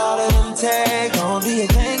racks with all of them tags. Don't be a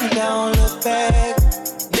thing, you don't look back.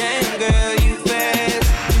 Damn girl, you fast.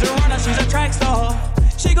 She's a runner, she's a track star.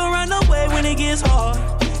 She gon' run away when it gets hard.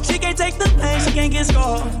 She can't take the pain, she can't get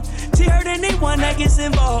scarred. She hurt anyone that gets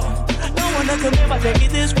involved. Don't wanna commit, but take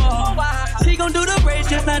it this far. She gon' do the race,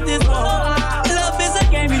 just not this far. Love is a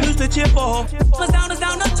game you used to cheer for. What's down is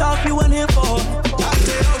down to talk you weren't here for. I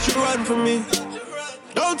say don't you run from me.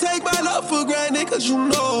 Don't take my love for granted, cause you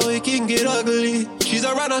know it can get ugly. She's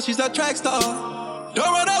a runner, she's a track star.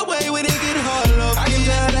 Don't run away when it get hard, love. I can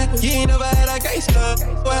tell that you ain't never had a gangster.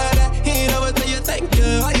 Who had that? He ain't never tell you thank you.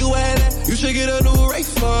 How you had that? You should get a new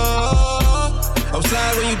race for. I'm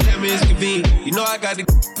slide when you tell me it's convenient. You know I got the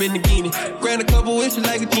in the guinea. Grant a couple wishes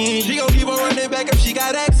like a genie. She gon' keep on running back if she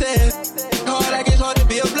got access. Hard like it's hard to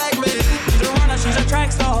be a black man. She's a runner, she's a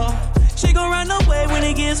track star. She gon' run away when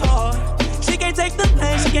it gets hard. She can't take the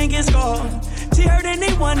pain, she can't get scarred. She hurt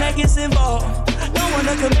anyone that gets involved. Don't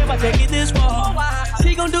wanna commit, but take it this far.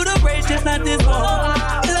 She gon' do the race, just not this far.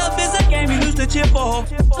 Love is a game you used to cheer for.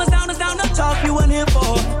 What's down is down to talk you weren't here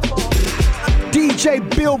for.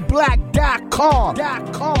 DJBillBlack.com.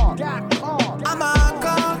 I'm a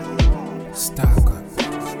god. Stalker.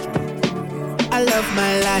 I love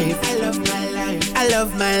my life. I love my life. I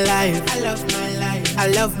love my life. I love my life. I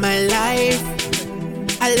love my life.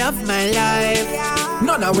 I love my life.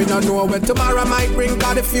 None of we don't know when tomorrow might bring,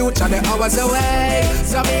 cause the future the hours away.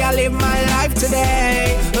 So me I live my life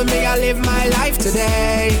today. Me I live my life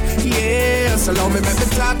today. Yeah, so long me make me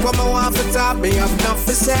talk what I want to talk. Me have enough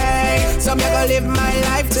to say. So me I go live my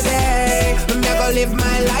life today. Me I go live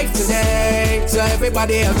my life today. So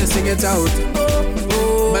everybody help me sing it out.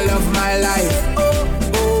 Me love my life.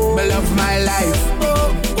 Me love my life.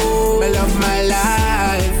 Me love my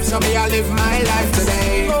life. So me I live my life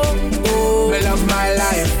today. Me love my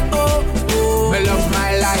life. Me love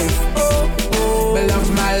my life. Me love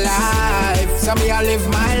my life. So me I live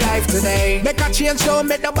my life today. Make a change, don't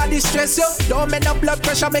make nobody stress you. Don't make no blood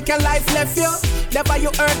pressure make your life left you. Never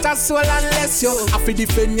you hurt a soul unless you have to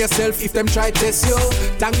defend yourself if them try test you.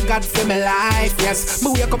 Thank God for my life, yes.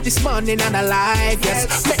 Me wake up this morning and alive,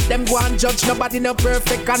 yes. Make them go and judge, nobody no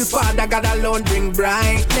perfect. And Father God alone bring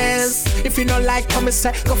brightness. If you don't like come and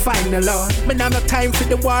say, go find the Lord. Me nah no time for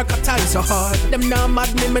the work, I time so hard. Them nah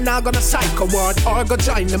mad me nah gonna psycho ward. Or go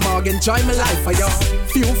join the morgue, enjoy my life for y'all.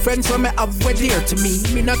 Few friends when me have were dear to me.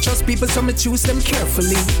 Me not trust people so me choose them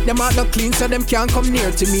carefully. Them are not clean so them can't come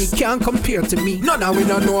near to me. Can't compare to me. None of we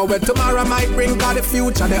don't know where tomorrow might bring, cause the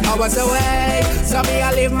future the hours away. So me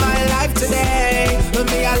I live my life today.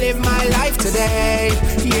 Me I live my life today.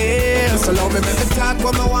 Yeah, so long me make me talk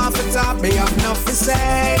what I want to talk. Me have enough to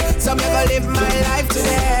say. So me go live my life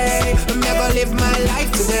today. Me go live my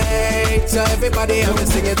life today. So everybody help me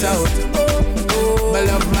sing it out. Me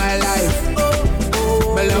love my life.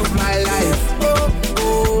 Me love my life.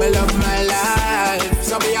 Me love my life.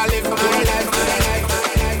 So me I live my life today.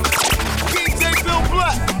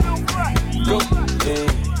 Go, yeah.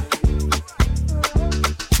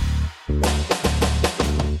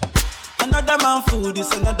 Another man food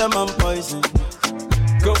is another man poison.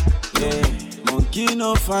 Go, yeah. Monkey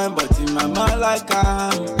no fine, but in my mind like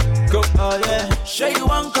I'm. Go, oh yeah. Sure you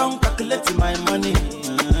want come calculate my money.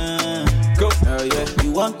 Go, oh yeah.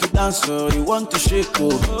 You want to dance or you want to shake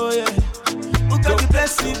oh yeah. Who got the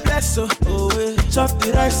blessing, bless oh yeah. Chop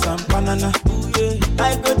the rice and banana. Oh yeah.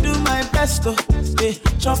 I go do my best oh. Yeah.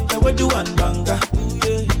 Chop the wedu and banga. Oh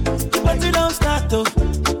yeah. The party don't start oh.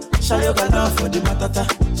 Show your love for the matata.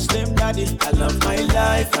 Slim daddy, I love my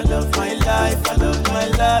life, I love my life, I love my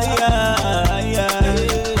life.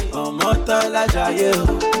 Oh, Motala Jaye.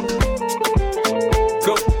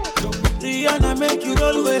 Go. Rihanna make you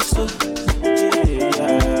always so.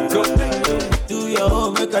 Go. Do your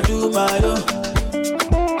own, make I do my own.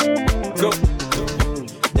 Go.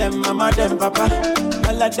 Them mama, them papa,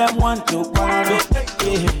 all of them want to quarrel.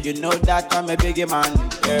 You know that I'm a biggie man.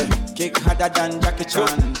 Kick harder than Jackie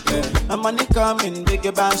Chan. My money coming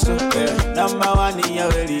biggie band so. Number one in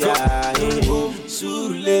your area.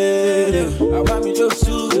 Sule, I want me to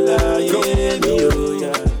Sula,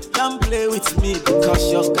 yeah. Don't play with me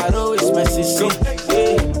because your caro is my sister.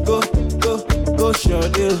 Go, show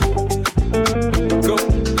deal.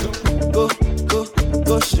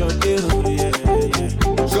 Go, show deal. Yeah.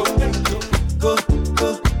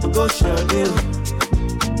 Go, show deal.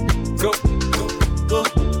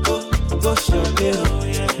 Go, show deal.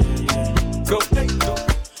 Yeah. Go.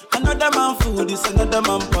 Another man food is another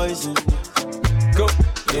man poison. Go.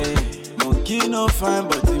 Yeah. Monkey no fine,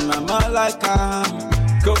 but in my mouth like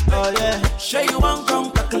go. Oh yeah. Sure you want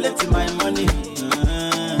come calculate my money.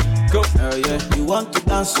 Go. Oh yeah. You want to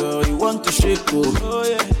dance or you want to shake? Oh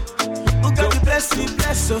yeah. Who got the bless me,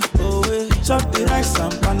 bless oh yeah. Chop the rice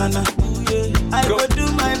and banana. Oh yeah. I go do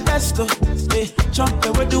my best oh. Yeah. Chop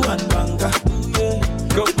the wedu and banga. Oh yeah.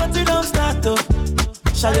 Go. The party don't start oh.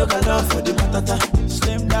 Show your love for the matata.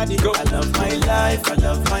 Slim daddy. Go. I love my life. I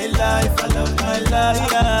love my life. I love my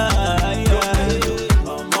life.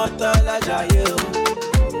 Oh, Motala Jaye.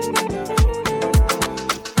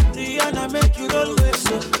 Rihanna make you always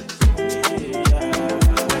so.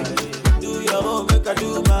 Do your own, make I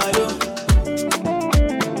do my own.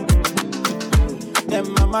 Them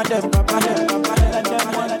mama, them papa, them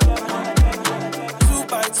one. 2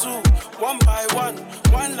 by 2, 1 by 1.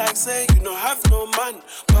 One like say you no have no man.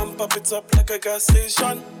 Pump up it up like a gas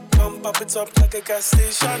station. Pump up it up like a gas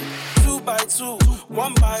station. 2 by 2,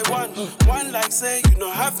 1 by 1. One like say you no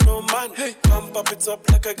have no man. Pump up it up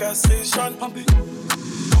like a gas station. Pump it.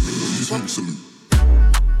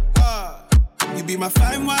 You be my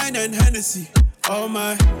fine wine and Hennessy. Oh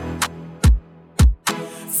my.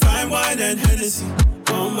 Fine wine and Hennessy.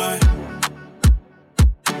 Oh my.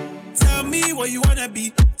 Tell me what you wanna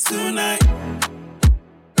be tonight.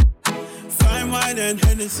 Fine wine and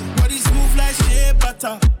Hennessy. Body smooth like shea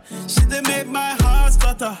butter. She done make my heart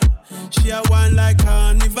stutter. She a wine like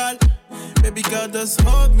carnival. Baby girl, just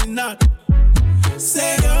hold me not.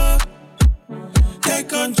 Say yo, take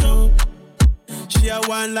control. She a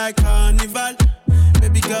wine like carnival.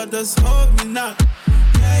 Baby girl, just hold me now.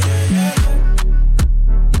 Yeah.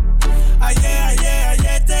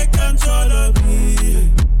 Yeah, take control of me.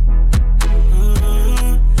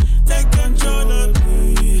 Take control of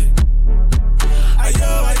me.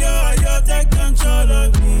 Ayo, take control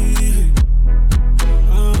of me.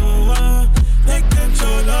 Take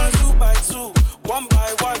control of 2 by 2, 1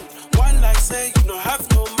 by 1. One like say you no have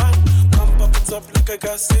no man. Pump up it up like a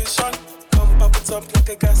gas station. Pump up it up like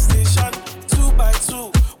a gas station. 2 by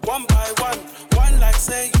 2, 1 by 1. One like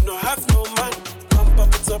say you no have no man. Pump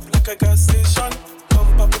up it up like a gas station.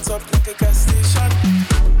 Pump up it up like a gas station.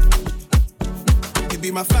 You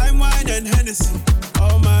be my fine wine and Hennessy.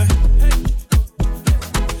 Oh my.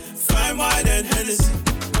 Fine wine and Hennessy.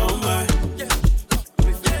 Oh my.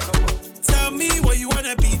 Tell me what you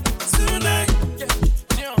wanna be tonight.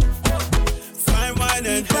 Fine wine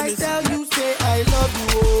and Hennessy. If I tell you say I love you,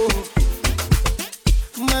 oh.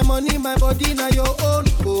 My money, my body, now your own,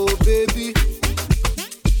 oh baby.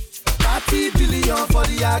 30 billion for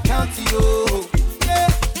the account, yo. Yeah,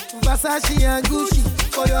 Versace and Gucci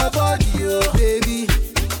for your body, oh baby.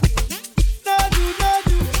 No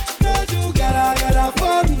do, gotta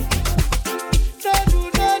for me. No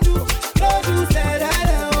do, say that,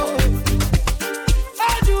 oh. No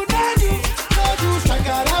do,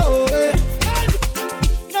 shakara, oh.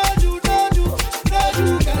 No do,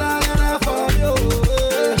 gotta for me, oh.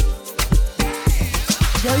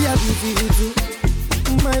 Yeah, busy.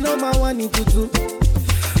 My number one in tutu.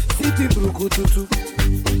 City bruku tutu.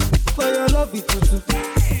 For your love it tutu.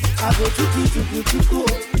 I go chuku.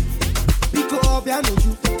 Pick up your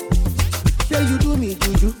nuju. Say you do me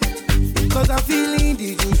juju. Cause I'm feeling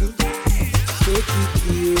the juju. Take it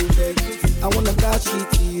to you. I wanna catch it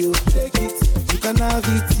to you. Take it. You can have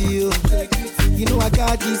it to you. Take it. You know I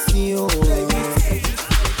got this in you.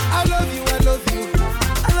 I love you.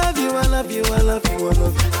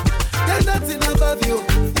 There's nothing above you.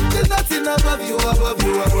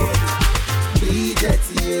 Bridget,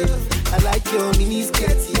 you. I like your mini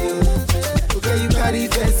skirt, you. Okay, you carry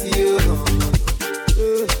fancy, you.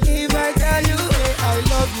 If I tell you, I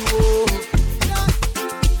love you, oh.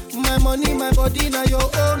 My money, my body, now your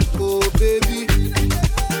own, oh baby.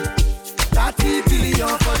 30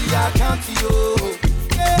 billion for the account, yo.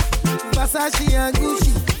 Yeah. Versace and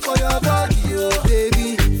Gucci for your body, oh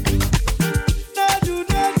baby. No do,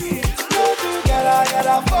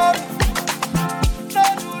 gotta for me. No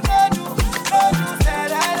do,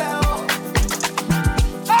 said I love.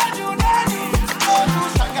 No do,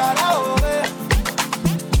 shakara, oh eh.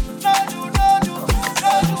 No do,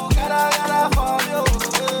 gotta for me, oh.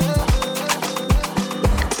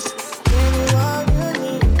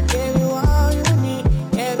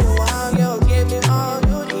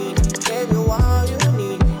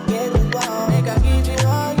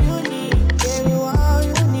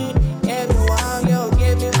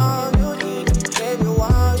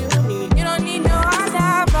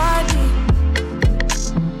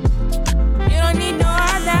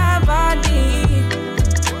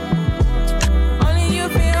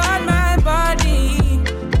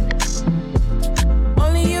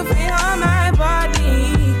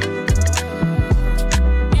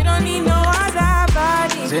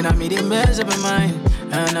 Say I made it mess up your mind,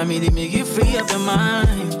 and I made it make you free up your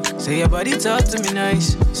mind. Say your body talk to me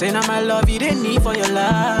nice. Say now my love you didn't need for your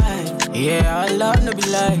life. Yeah, our love no be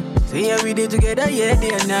lie. Say every day together, yeah,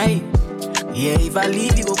 day and night. Yeah, if I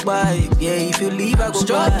leave you go by. Yeah, if you leave I go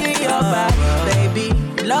stroking by. Your body, baby,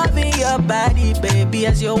 loving your body, baby,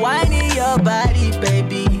 as you're whining your body,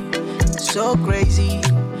 baby. So crazy,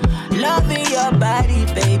 loving your body,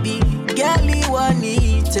 baby. Girl, you want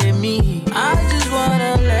to me. I just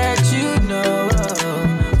wanna let you know.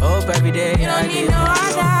 Hope every day you don't need no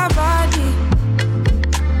other body.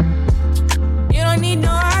 You don't need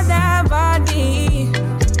no other body.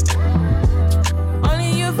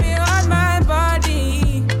 Only you feel on my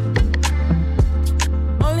body.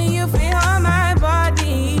 Only you feel on my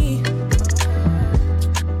body.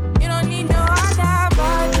 You don't need no other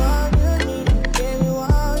body.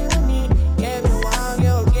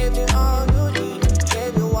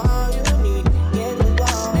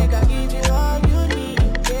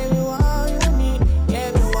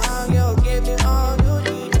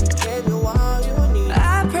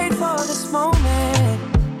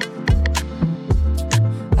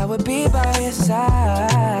 Be by your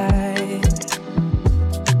side,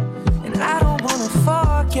 and I don't wanna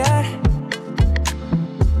forget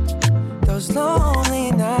those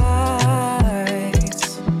lonely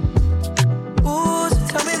nights. Ooh, so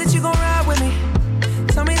tell me that you gon' ride with me.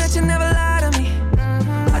 Tell me that you never lie to me.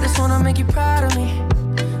 I just wanna make you proud of me.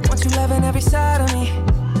 Want you loving every side of me.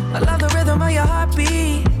 I love the rhythm of your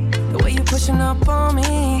heartbeat, the way you pushing up on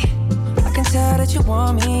me. I can tell that you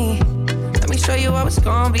want me. Let me show you how it's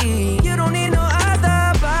gonna be. You don't need no other